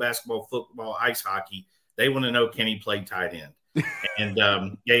baseball, basketball, football, ice hockey, they want to know, can he play tight end?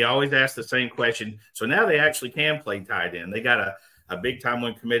 And they always ask the same question. So now they actually can play tight end. They got a big time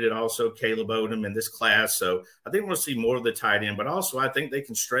one committed also, Caleb Odom, in this class. So I think we'll see more of the tight end, but also I think they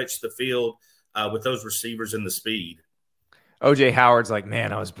can stretch the field with those receivers and the speed. OJ Howard's like,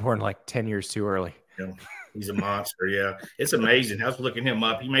 man, I was born like 10 years too early. Yeah, he's a monster. Yeah, it's amazing. I was looking him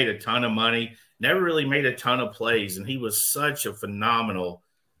up. He made a ton of money, never really made a ton of plays, and he was such a phenomenal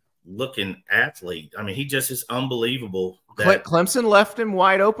looking athlete. I mean, he just is unbelievable. Clemson left him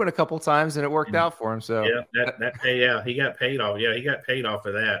wide open a couple times, and it worked out for him. So yeah, that payout, he got paid off. Yeah, he got paid off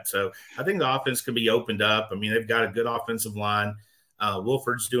of that. So I think the offense could be opened up. I mean, they've got a good offensive line.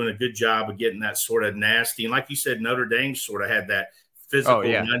 Wilford's doing a good job of getting that sort of nasty. And like you said, Notre Dame sort of had that physical Oh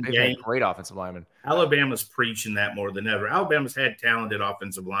yeah, run they've game. had great offensive linemen. Alabama's preaching that more than ever. Alabama's had talented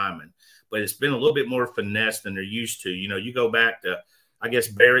offensive linemen, but it's been a little bit more finesse than they're used to. You know, you go back to, I guess,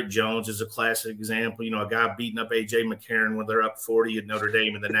 Barrett Jones is a classic example. You know, a guy beating up A.J. McCarron when they're up 40 at Notre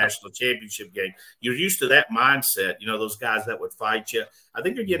Dame in the national championship game. You're used to that mindset, you know, those guys that would fight you. I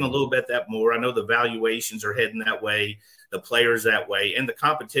think they're getting a little bit that more. I know the valuations are heading that way, the players that way, and the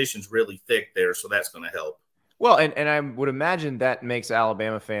competition's really thick there, so that's going to help. Well, and I would imagine that makes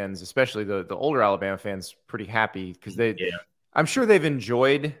Alabama fans, especially the older Alabama fans, pretty happy because I'm sure they've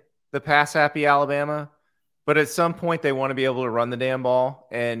enjoyed the pass happy Alabama, but at some point they want to be able to run the damn ball.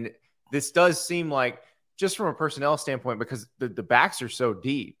 And this does seem like, just from a personnel standpoint, because the backs are so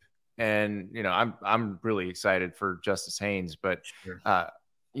deep, and you know I'm really excited for Justice Haynes, but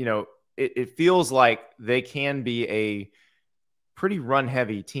you know it feels like they can be a pretty run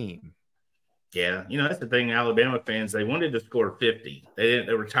heavy team. Yeah, you know, that's the thing. Alabama fans, they wanted to score 50. They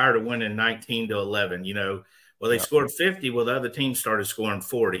were tired of winning 19-11, you know. Well, they scored 50. Well, the other team started scoring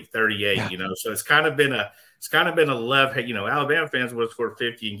 40, 38, you know. So it's kind of been a love, you know, Alabama fans would score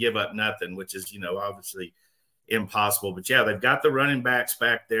 50 and give up nothing, which is, you know, obviously impossible. But yeah, they've got the running backs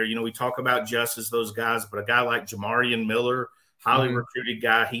back there. You know, we talk about Justice, those guys, but a guy like Jamarian Miller, highly recruited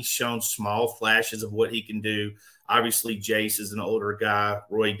guy, he's shown small flashes of what he can do. Obviously, Jace is an older guy.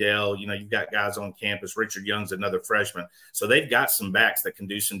 Roy Dell, you know, you've got guys on campus. Richard Young's another freshman. So they've got some backs that can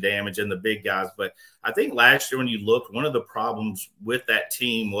do some damage, and the big guys. But I think last year when you looked, one of the problems with that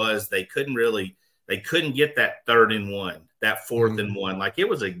team was they couldn't get that 3rd and 1, that 4th and 1. Like, it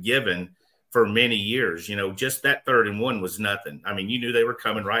was a given for many years. You know, just that 3rd and 1 was nothing. I mean, you knew they were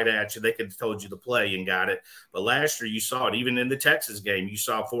coming right at you. They could have told you to play and got it. But last year you saw it. Even in the Texas game, you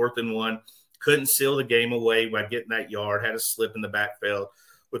saw 4th and 1. Couldn't seal the game away by getting that yard, had a slip in the backfield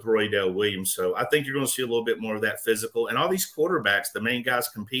with Roy Dell Williams. So I think you're going to see a little bit more of that physical. And all these quarterbacks, the main guys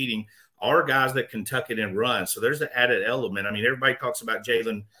competing, are guys that can tuck it and run. So there's an added element. I mean, everybody talks about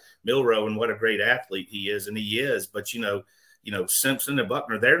Jalen Milroe and what a great athlete he is, and he is. But, you know, Simpson and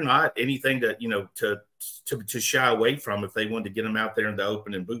Buckner, they're not anything to, you know, to shy away from if they wanted to get them out there in the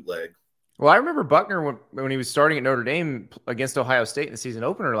open and bootleg. Well, I remember Buckner when he was starting at Notre Dame against Ohio State in the season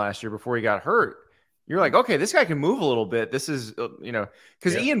opener last year before he got hurt. You're like, okay, this guy can move a little bit. This is, you know,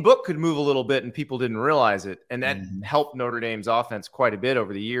 because Ian Book could move a little bit and people didn't realize it. And that helped Notre Dame's offense quite a bit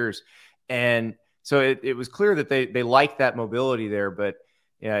over the years. And so it was clear that they liked that mobility there. But,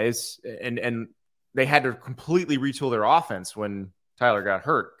 yeah, and they had to completely retool their offense when Tyler got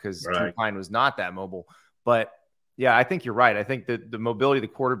hurt because Drew Pine was not that mobile. But, yeah, I think you're right. I think that the mobility of the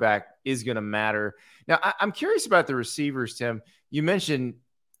quarterback is going to matter. Now, I'm curious about the receivers, Tim. You mentioned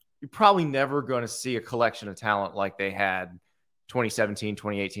you're probably never going to see a collection of talent like they had 2017,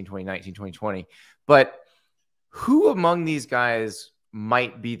 2018, 2019, 2020. But who among these guys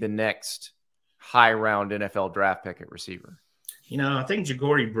might be the next high-round NFL draft pick at receiver? You know, I think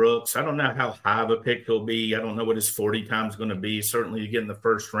Ja'Cory Brooks, I don't know how high of a pick he'll be. I don't know what his 40 time is going to be. Certainly you get in the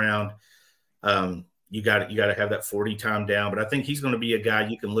first round. You got to have that 40 time down, but I think he's going to be a guy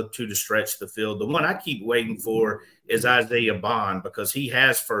you can look to stretch the field. The one I keep waiting for is Isaiah Bond because he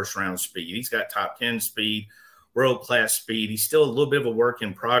has first round speed. He's got top 10 speed, world class speed. He's still a little bit of a work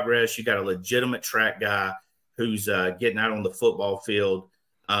in progress. You got a legitimate track guy who's getting out on the football field.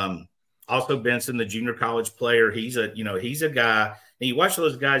 Also Benson, the junior college player, he's a guy. And you watch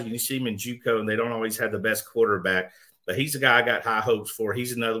those guys, you see him in JUCO, and they don't always have the best quarterback, but he's a guy I got high hopes for.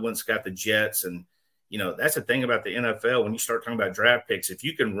 He's another one that's got the Jets. And, you know, that's the thing about the NFL. When you start talking about draft picks, if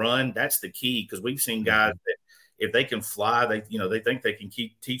you can run, that's the key. Because we've seen guys that if they can fly, they think they can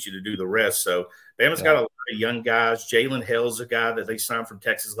teach you to do the rest. So Bama's got a lot of young guys. Jalen Hill's a guy that they signed from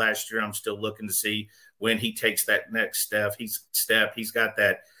Texas last year. I'm still looking to see when he takes that next step. He's got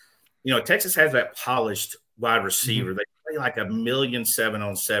that, you know, Texas has that polished wide receiver. They play like 1,000,000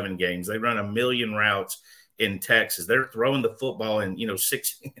 7-on-7 games. They run 1,000,000 routes in Texas. They're throwing the football in, you know,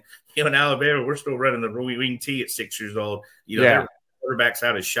 in Alabama, we're still running the wing tee at 6 years old. You know, their quarterback's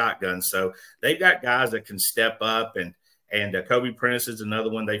out of shotgun. So they've got guys that can step up, and Kobe Prentice is another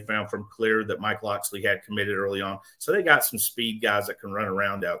one they found from Clear that Mike Loxley had committed early on. So they got some speed guys that can run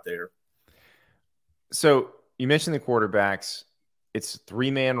around out there. So you mentioned the quarterbacks. It's a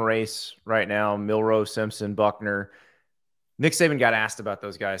 3-man race right now. Milroe, Simpson, Buckner. Nick Saban got asked about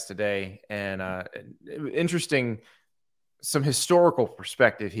those guys today, and interesting, some historical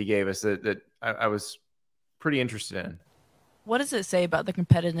perspective he gave us that I was pretty interested in. What does it say about the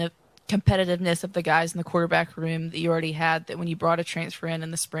competitiveness of the guys in the quarterback room that you already had, that when you brought a transfer in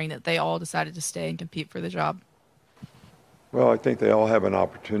the spring, that they all decided to stay and compete for the job? Well, I think they all have an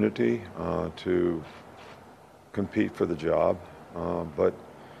opportunity to compete for the job. But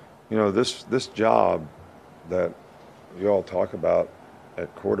this job that you all talk about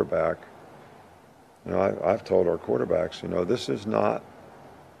at quarterback, I've told our quarterbacks, this is not,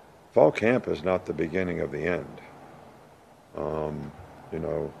 fall camp is not the beginning of the end.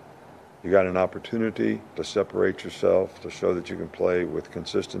 You got an opportunity to separate yourself, to show that you can play with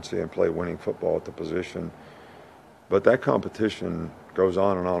consistency and play winning football at the position. But that competition goes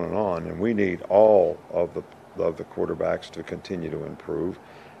on and on and on, and we need all of the quarterbacks to continue to improve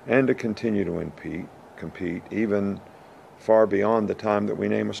and to continue to compete even far beyond the time that we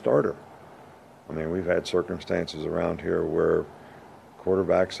name a starter. I mean, we've had circumstances around here where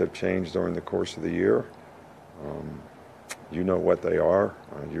quarterbacks have changed during the course of the year. You know what they are.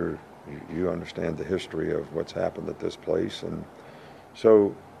 You understand the history of what's happened at this place. And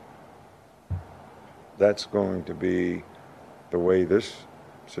so that's going to be the way this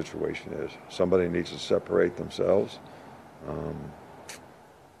situation is. Somebody needs to separate themselves.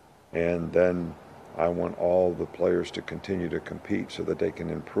 And then I want all the players to continue to compete so that they can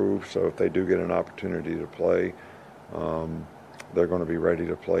improve. So if they do get an opportunity to play, they're going to be ready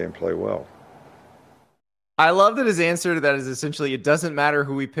to play and play well. I love that his answer to that is essentially, it doesn't matter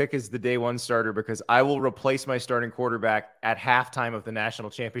who we pick as the day one starter because I will replace my starting quarterback at halftime of the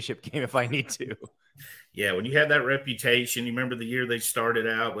national championship game if I need to. Yeah, when you have that reputation, you remember the year they started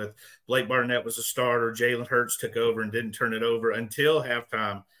out with Blake Barnett was a starter, Jalen Hurts took over and didn't turn it over until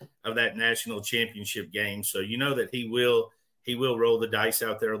halftime of that national championship game. So you know that he will roll the dice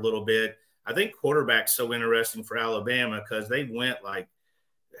out there a little bit. I think quarterback's so interesting for Alabama because they went like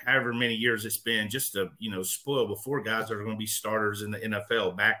however many years it's been just to, spoil before guys that are going to be starters in the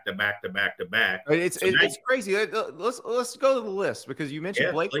NFL back to back to back to back. It's crazy. Let's go to the list because you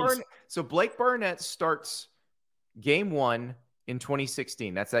mentioned Blake Barnett. So Blake Barnett starts game 1 in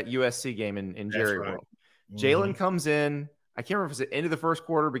 2016. That's that USC game in Jerry World. Jalen comes in. I can't remember if it's the end of the first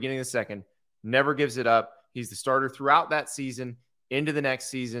quarter, beginning of the second. Never gives it up. He's the starter throughout that season, into the next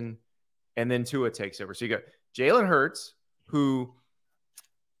season, and then Tua takes over. So you got Jalen Hurts, who –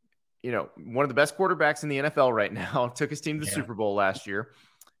 one of the best quarterbacks in the NFL right now, took his team to the Super Bowl last year.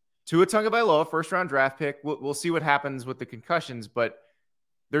 Tua Tagovailoa, first-round draft pick. We'll see what happens with the concussions, but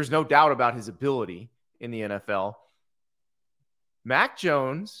there's no doubt about his ability in the NFL. Mac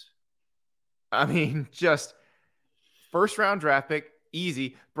Jones, just first-round draft pick,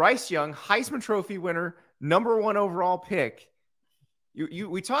 easy. Bryce Young, Heisman Trophy winner, number 1 overall pick.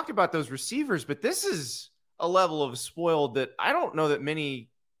 We talked about those receivers, but this is a level of spoiled that I don't know that many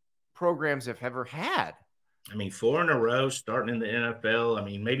programs have ever had. 4 in a row starting in the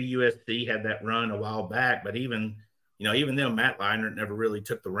NFL. Maybe USC had that run a while back, but even them, Matt Leinart never really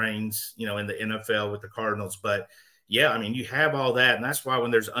took the reins, in the NFL with the Cardinals. But yeah, you have all that. And that's why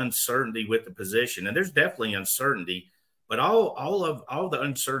when there's uncertainty with the position, and there's definitely uncertainty, but all the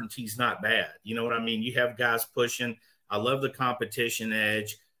uncertainty is not bad. You know what I mean? You have guys pushing. I love the competition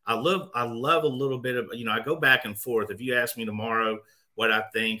edge. I love a little bit of, I go back and forth. If you ask me tomorrow what I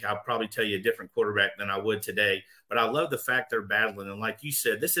think, I'll probably tell you a different quarterback than I would today. But I love the fact they're battling. And like you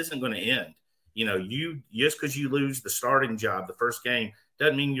said, this isn't going to end. You just because you lose the starting job the first game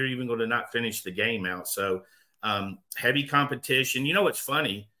doesn't mean you're even going to not finish the game out. So heavy competition. What's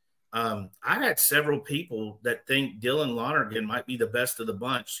funny? I've had several people that think Dylan Lonergan might be the best of the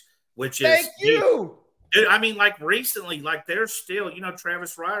bunch, which is – Thank you! Recently, there's still,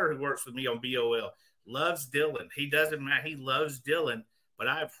 Travis Ryder, who works with me on BOL, loves Dylan. He doesn't matter. He loves Dylan. But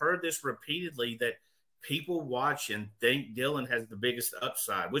I've heard this repeatedly that people watch and think Dylan has the biggest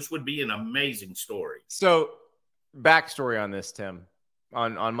upside, which would be an amazing story. So backstory on this, Tim,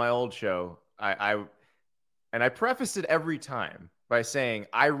 on my old show, I prefaced it every time by saying,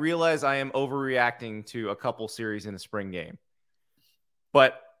 I realize I am overreacting to a couple series in the spring game.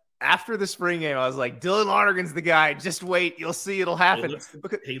 But after the spring game, I was like, Dylan Lonergan's the guy. Just wait. You'll see it'll happen.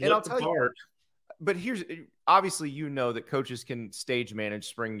 He looked the part. But here's obviously, that coaches can stage manage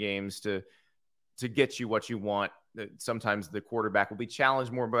spring games to get you what you want. Sometimes the quarterback will be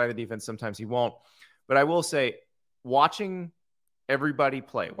challenged more by the defense. Sometimes he won't. But I will say, watching everybody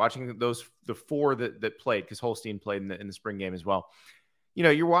play, watching the 4 that played, because Holstein played in the spring game as well.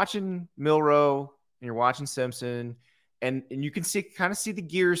 You're watching Milroe and you're watching Simpson, and you can kind of see the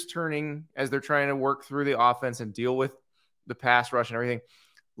gears turning as they're trying to work through the offense and deal with the pass rush and everything.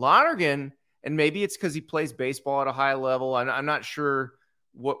 Lonergan. And maybe it's because he plays baseball at a high level. I'm not sure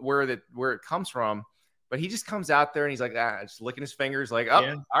where it comes from, but he just comes out there and he's like, just licking his fingers, like, all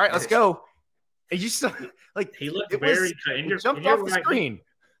right, let's go. And you just he looked very jumped off the screen.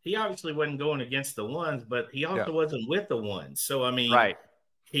 He obviously wasn't going against the ones, but he also wasn't with the ones. So right.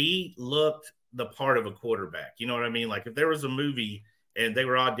 He looked the part of a quarterback. You know what I mean? Like if there was a movie and they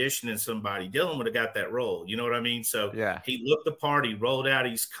were auditioning somebody, Dylan would have got that role. You know what I mean? So he looked the part, he rolled out,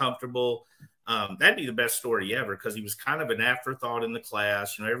 he's comfortable. That'd be the best story ever because he was kind of an afterthought in the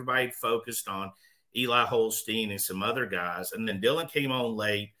class. You know, everybody had focused on Eli Holstein and some other guys. And then Dylan came on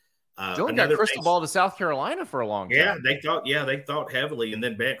late. Dylan got crystal ball to South Carolina for a long time. Yeah, they thought heavily. And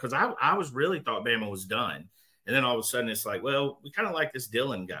then because I was really thought Bama was done. And then all of a sudden it's like, well, we kind of like this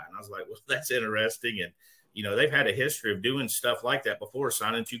Dylan guy. And I was like, well, that's interesting. And, you know, they've had a history of doing stuff like that before,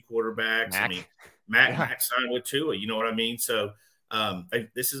 signing 2 quarterbacks. I mean, Mac signed with Tua, you know what I mean? So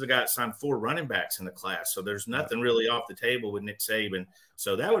this is a guy that signed 4 running backs in the class. So there's nothing really off the table with Nick Saban.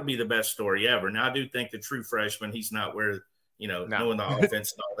 So that would be the best story ever. Now, I do think the true freshman, he's not where, you know, knowing the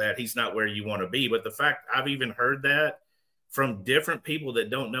offense and all that, he's not where you want to be. But the fact I've even heard that from different people that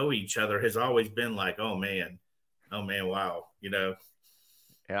don't know each other has always been like, oh man, wow, you know.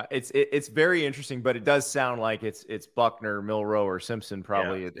 Yeah, it's very interesting, but it does sound like it's Buckner, Milroe, or Simpson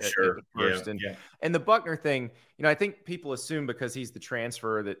probably at the first. And the Buckner thing, you know, I think people assume because he's the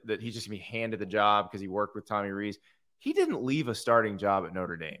transfer that he's just gonna be handed the job because he worked with Tommy Rees. He didn't leave a starting job at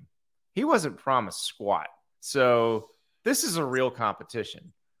Notre Dame. He wasn't promised squat. So this is a real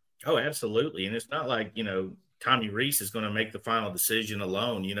competition. Oh, absolutely. And it's not like, you know, Tommy Rees is going to make the final decision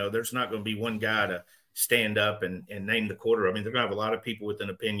alone. You know, there's not going to be one guy to stand up and name the quarter. I mean, they're going to have a lot of people with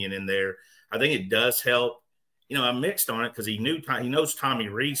an opinion in there. I think it does help. You know, I'm mixed on it because he knows Tommy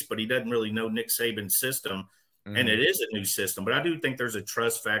Rees, but he doesn't really know Nick Saban's system. Mm-hmm. And it is a new system. But I do think there's a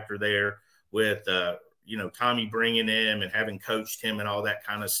trust factor there with, you know, Tommy bringing him and having coached him and all that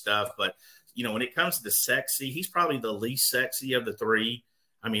kind of stuff. But, you know, when it comes to sexy, he's probably the least sexy of the 3.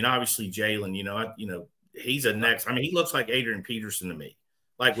 I mean, obviously Jalen, you know, he's a next. I mean, he looks like Adrian Peterson to me.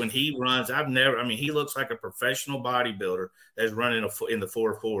 Like when he runs, he looks like a professional bodybuilder that's running in the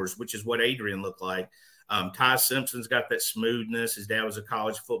 4.4s, which is what Adrian looked like. Ty Simpson's got that smoothness. His dad was a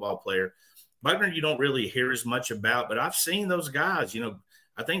college football player. Buckner, you don't really hear as much about, but I've seen those guys. You know,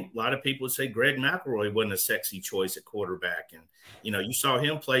 I think a lot of people would say Greg McElroy wasn't a sexy choice at quarterback. And, you know, you saw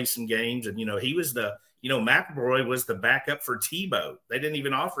him play some games and, you know, he was McElroy was the backup for Tebow. They didn't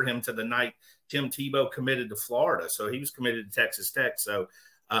even offer him to the night Tim Tebow committed to Florida. So he was committed to Texas Tech. So,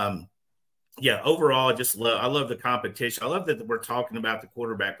 overall, I love the competition. I love that we're talking about the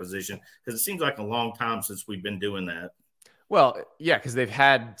quarterback position because it seems like a long time since we've been doing that. Well, yeah, because they've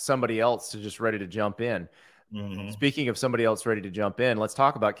had somebody else to just ready to jump in. Mm-hmm. Speaking of somebody else ready to jump in, let's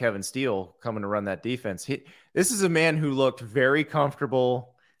talk about Kevin Steele coming to run that defense. This is a man who looked very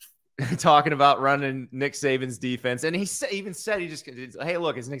comfortable talking about running Nick Saban's defense. And he even said, hey,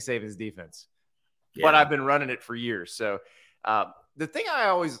 look, it's Nick Saban's defense. Yeah. But I've been running it for years. So the thing I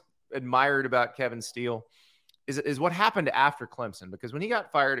always admired about Kevin Steele is what happened after Clemson. Because when he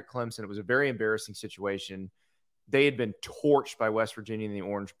got fired at Clemson, it was a very embarrassing situation. They had been torched by West Virginia in the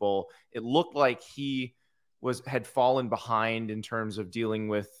Orange Bowl. It looked like he had fallen behind in terms of dealing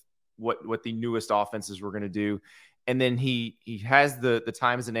with what the newest offenses were going to do. And then he has the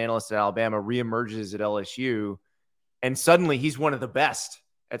time as an analyst at Alabama, reemerges at LSU, and suddenly he's one of the best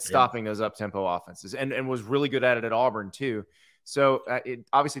at stopping those up-tempo offenses and was really good at it at Auburn too. So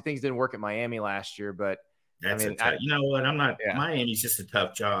obviously things didn't work at Miami last year, but you know what? Miami's just a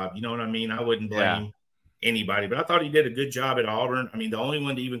tough job. You know what I mean? I wouldn't blame anybody, but I thought he did a good job at Auburn. I mean, the only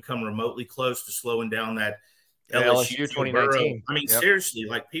one to even come remotely close to slowing down that LSU 2019. I mean, seriously,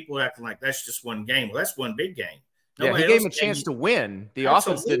 like people acting like that's just one game. Well, that's one big game. He gave him a chance to win. The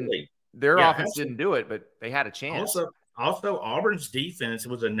offense didn't. Their offense didn't do it, but they had a chance. Also, Auburn's defense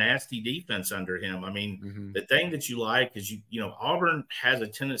was a nasty defense under him. I mean, the thing that you like is you know Auburn has a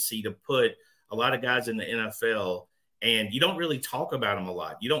tendency to put a lot of guys in the NFL, and you don't really talk about them a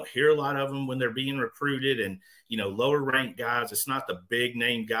lot. You don't hear a lot of them when they're being recruited, and you know lower ranked guys. It's not the big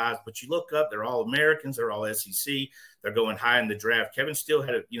name guys, but you look up, they're all Americans, they're all SEC, they're going high in the draft. Kevin Steele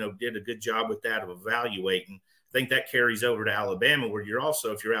did a good job with that of evaluating. I think that carries over to Alabama, where if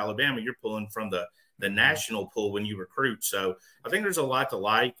you're Alabama, you're pulling from the national pool when you recruit. So I think there's a lot to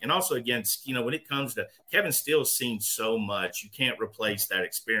like. And also, again, you know, when it comes to Kevin Steele's seen so much, you can't replace that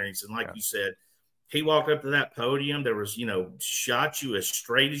experience. And like you said, he walked up to that podium. There was, you know, shot you as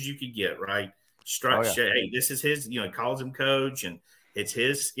straight as you could get, right? Hey, this is his, you know, he calls him coach and it's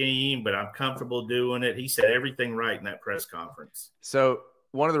his scheme, but I'm comfortable doing it. He said everything right in that press conference. So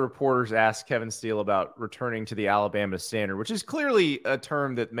one of the reporters asked Kevin Steele about returning to the Alabama standard, which is clearly a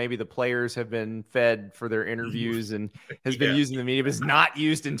term that maybe the players have been fed for their interviews and has been used in the media, but is not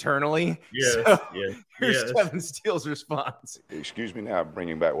used internally. Here's Kevin Steele's response. Excuse me now,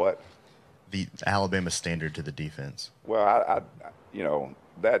 bringing back what? The Alabama standard to the defense. Well, I you know,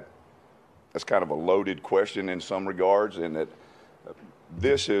 that that's kind of a loaded question in some regards, in that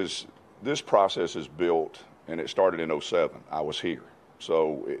this process is built, and it started in '07. I was here.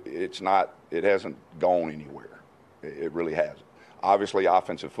 So it hasn't gone anywhere. It really hasn't. Obviously,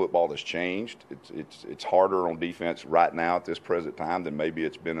 offensive football has changed. It's harder on defense right now at this present time than maybe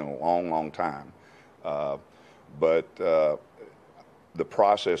it's been in a long, long time. But the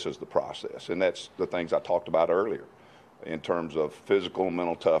process is the process, and that's the things I talked about earlier in terms of physical and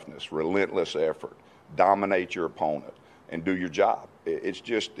mental toughness, relentless effort, dominate your opponent, and do your job.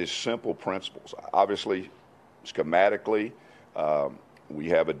 It's simple principles. Obviously, schematically, we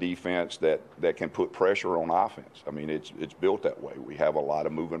have a defense that can put pressure on offense. I mean, it's built that way. We have a lot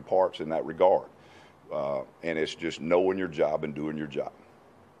of moving parts in that regard. And it's just knowing your job and doing your job.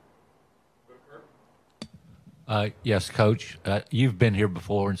 Yes, Coach. You've been here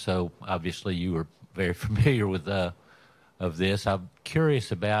before, and so obviously you were very familiar with of this. I'm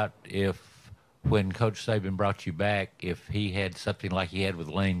curious about if, when Coach Saban brought you back, if he had something like he had with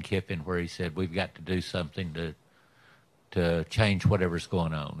Lane Kiffin, where he said, we've got to do something to change whatever's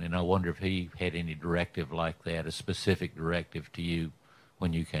going on. And I wonder if he had any directive like that, a specific directive to you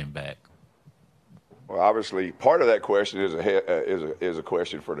when you came back. Well, obviously, part of that question is a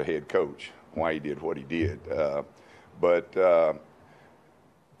question for the head coach, why he did what he did. But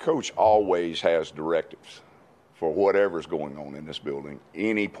Coach always has directives for whatever's going on in this building,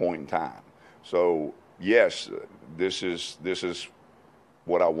 any point in time. So, yes, this is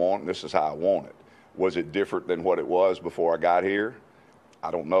what I want, and this is how I want it. Was it different than what it was before I got here?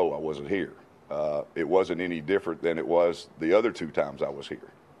 I don't know. I wasn't here. It wasn't any different than it was the other 2 times I was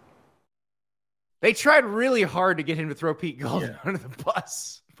here. They tried really hard to get him to throw Pete Golden under the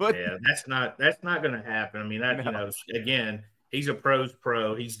bus. But yeah, that's not going to happen. I mean, again, he's a pro's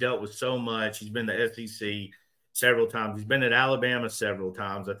pro. He's dealt with so much. He's been to SEC several times. He's been at Alabama several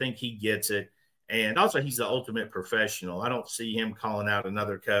times. I think he gets it. And also, he's the ultimate professional. I don't see him calling out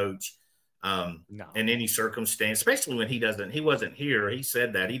another coach in any circumstance, especially when he wasn't here. He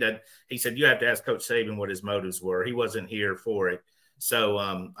said that. He said, you have to ask Coach Saban what his motives were. He wasn't here for it. So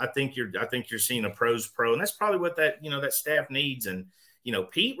I think you're seeing a pro's pro, and that's probably what that staff needs. And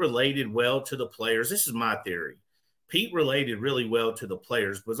Pete related well to the players. This is my theory. Pete related really well to the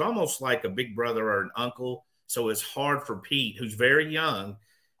players, was almost like a big brother or an uncle. So it's hard for Pete, who's very young,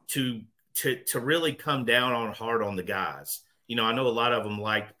 to really come down hard on the guys. I know a lot of them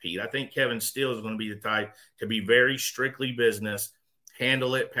liked Pete. I think Kevin Steele is going to be the type to be very strictly business,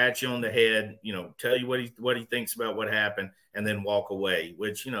 handle it, pat you on the head, tell you what he thinks about what happened, and then walk away.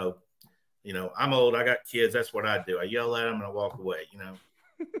 Which I'm old. I got kids. That's what I do. I yell at them and I walk away.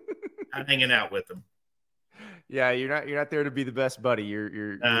 I'm hanging out with them. Yeah, you're not there to be the best buddy.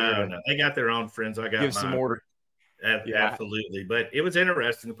 You're no. They got their own friends. I got give some order. Absolutely, but it was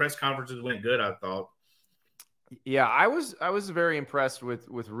interesting. The press conferences went good, I thought. Yeah, I was very impressed with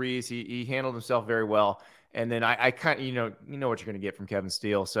Rees. He handled himself very well. And then I kind of, you know what you're going to get from Kevin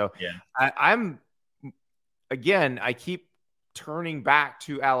Steele. So yeah, I keep turning back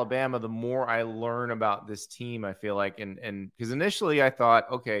to Alabama the more I learn about this team. I feel like, and because initially I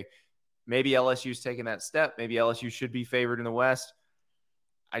thought, okay, maybe LSU's taking that step. Maybe LSU should be favored in the West.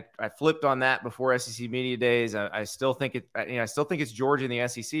 I flipped on that before SEC Media Days. I still think it's Georgia in the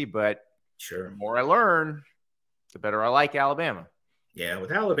SEC, but sure, the more I learn, the better I like Alabama. Yeah,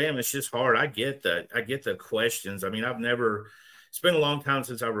 with Alabama, it's just hard. I get the questions. I mean, it's been a long time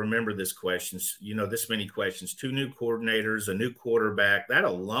since I remember this questions, this many questions. 2 new coordinators, a new quarterback. That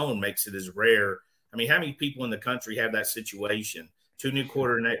alone makes it as rare. I mean, how many people in the country have that situation? 2 new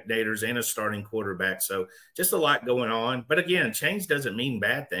coordinators and a starting quarterback. So just a lot going on. But again, change doesn't mean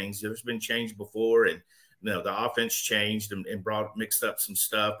bad things. There's been change before, and the offense changed and mixed up some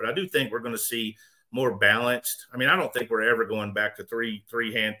stuff. But I do think we're going to see more balanced. I mean, I don't think we're ever going back to 3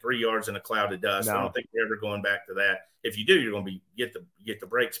 yards in a cloud of dust. No. I don't think we're ever going back to that. If you do, you're going to get the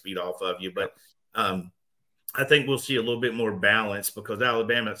brake speed off of you. But I think we'll see a little bit more balance, because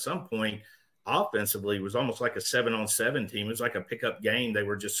Alabama at some point offensively was almost like a 7-on-7 team. It was like a pickup game. They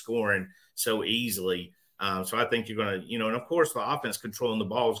were just scoring so easily. So I think you're going to, and of course the offense controlling the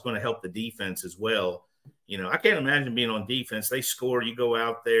ball is going to help the defense as well. I can't imagine being on defense. They score, you go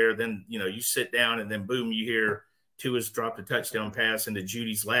out there, then, you sit down, and then boom, you hear Tua's dropped a touchdown pass into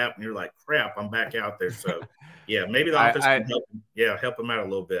Judy's lap, and you're like, crap, I'm back out there. So, yeah, maybe the offense can help him out a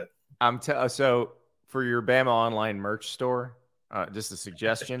little bit. So for your Bama online merch store, just a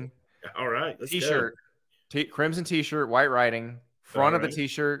suggestion. All right, let's T-shirt, crimson T-shirt, white writing, front of the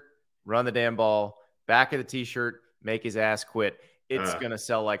T-shirt, run the damn ball, back of the T-shirt, make his ass quit. It's going to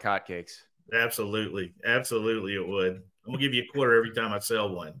sell like hotcakes. Absolutely it would. I'm gonna give you a quarter every time I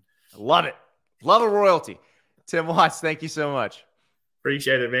sell one. I love it. Love of royalty. Tim Watts, thank you so much.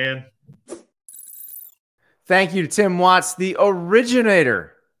 Appreciate it, man. Thank you to Tim Watts, the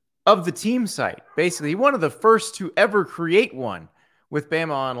originator of the team site. Basically, one of the first to ever create one with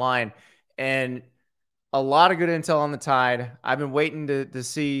Bama Online. And a lot of good intel on the Tide. I've been waiting to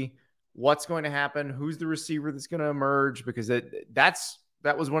see what's going to happen, who's the receiver that's going to emerge, because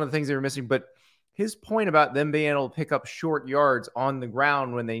that was one of the things they were missing. But his point about them being able to pick up short yards on the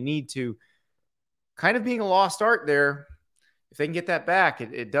ground when they need to, kind of being a lost art there. If they can get that back,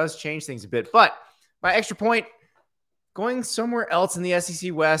 it does change things a bit. But my extra point, going somewhere else in the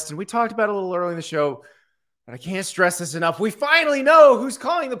SEC West, and we talked about it a little early in the show, but I can't stress this enough. We finally know who's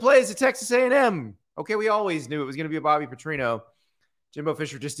calling the plays at Texas A&M. Okay, we always knew it was going to be a Bobby Petrino. Jimbo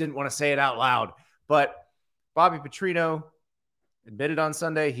Fisher just didn't want to say it out loud. But Bobby Petrino admitted on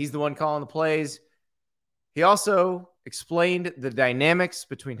Sunday he's the one calling the plays. He also explained the dynamics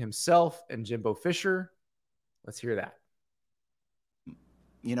between himself and Jimbo Fisher. Let's hear that.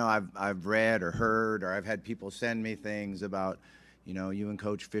 You know, I've read or heard, or I've had people send me things about, you know, you and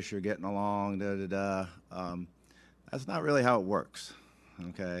Coach Fisher getting along, that's not really how it works,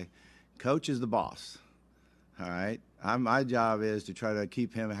 okay? Coach is the boss, all right? My job is to try to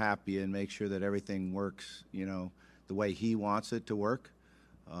keep him happy and make sure that everything works, you know, the way he wants it to work.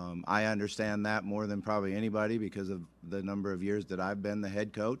 I understand that more than probably anybody because of the number of years that I've been the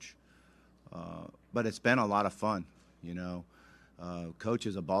head coach. But it's been a lot of fun, you know. Coach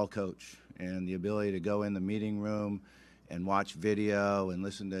is a ball coach, and the ability to go in the meeting room and watch video and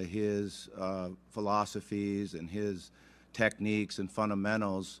listen to his philosophies and his techniques and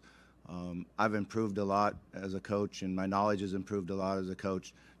fundamentals. I've improved a lot as a coach, and my knowledge has improved a lot as a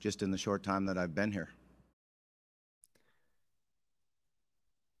coach just in the short time that I've been here.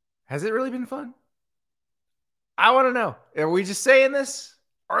 Has it really been fun? I want to know. Are we just saying this?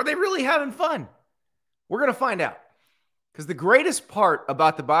 Are they really having fun? We're going to find out. Because the greatest part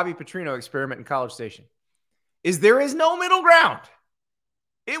about the Bobby Petrino experiment in College Station is there is no middle ground.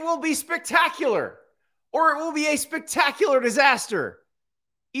 It will be spectacular, or it will be a spectacular disaster.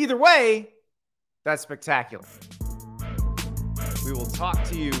 Either way, that's spectacular. We will talk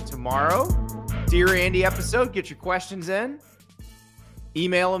to you tomorrow. Dear Andy episode, get your questions in.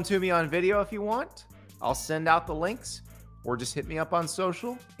 Email them to me on video if you want. I'll send out the links, or just hit me up on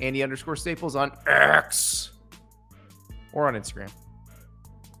social, Andy_Staples on X, or on Instagram.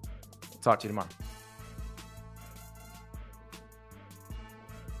 Talk to you tomorrow.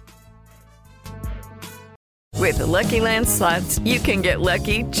 With the Lucky Land Slots, you can get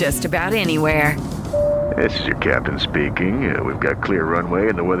lucky just about anywhere. This is your captain speaking. We've got clear runway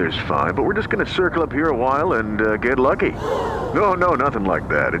and the weather's fine, but we're just going to circle up here a while and get lucky. No, nothing like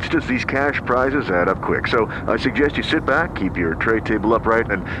that. It's just these cash prizes add up quick. So I suggest you sit back, keep your tray table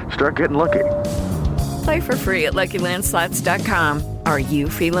upright, and start getting lucky. Play for free at LuckyLandSlots.com. Are you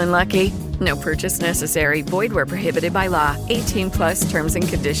feeling lucky? No purchase necessary. Void where prohibited by law. 18+ terms and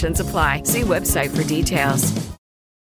conditions apply. See website for details.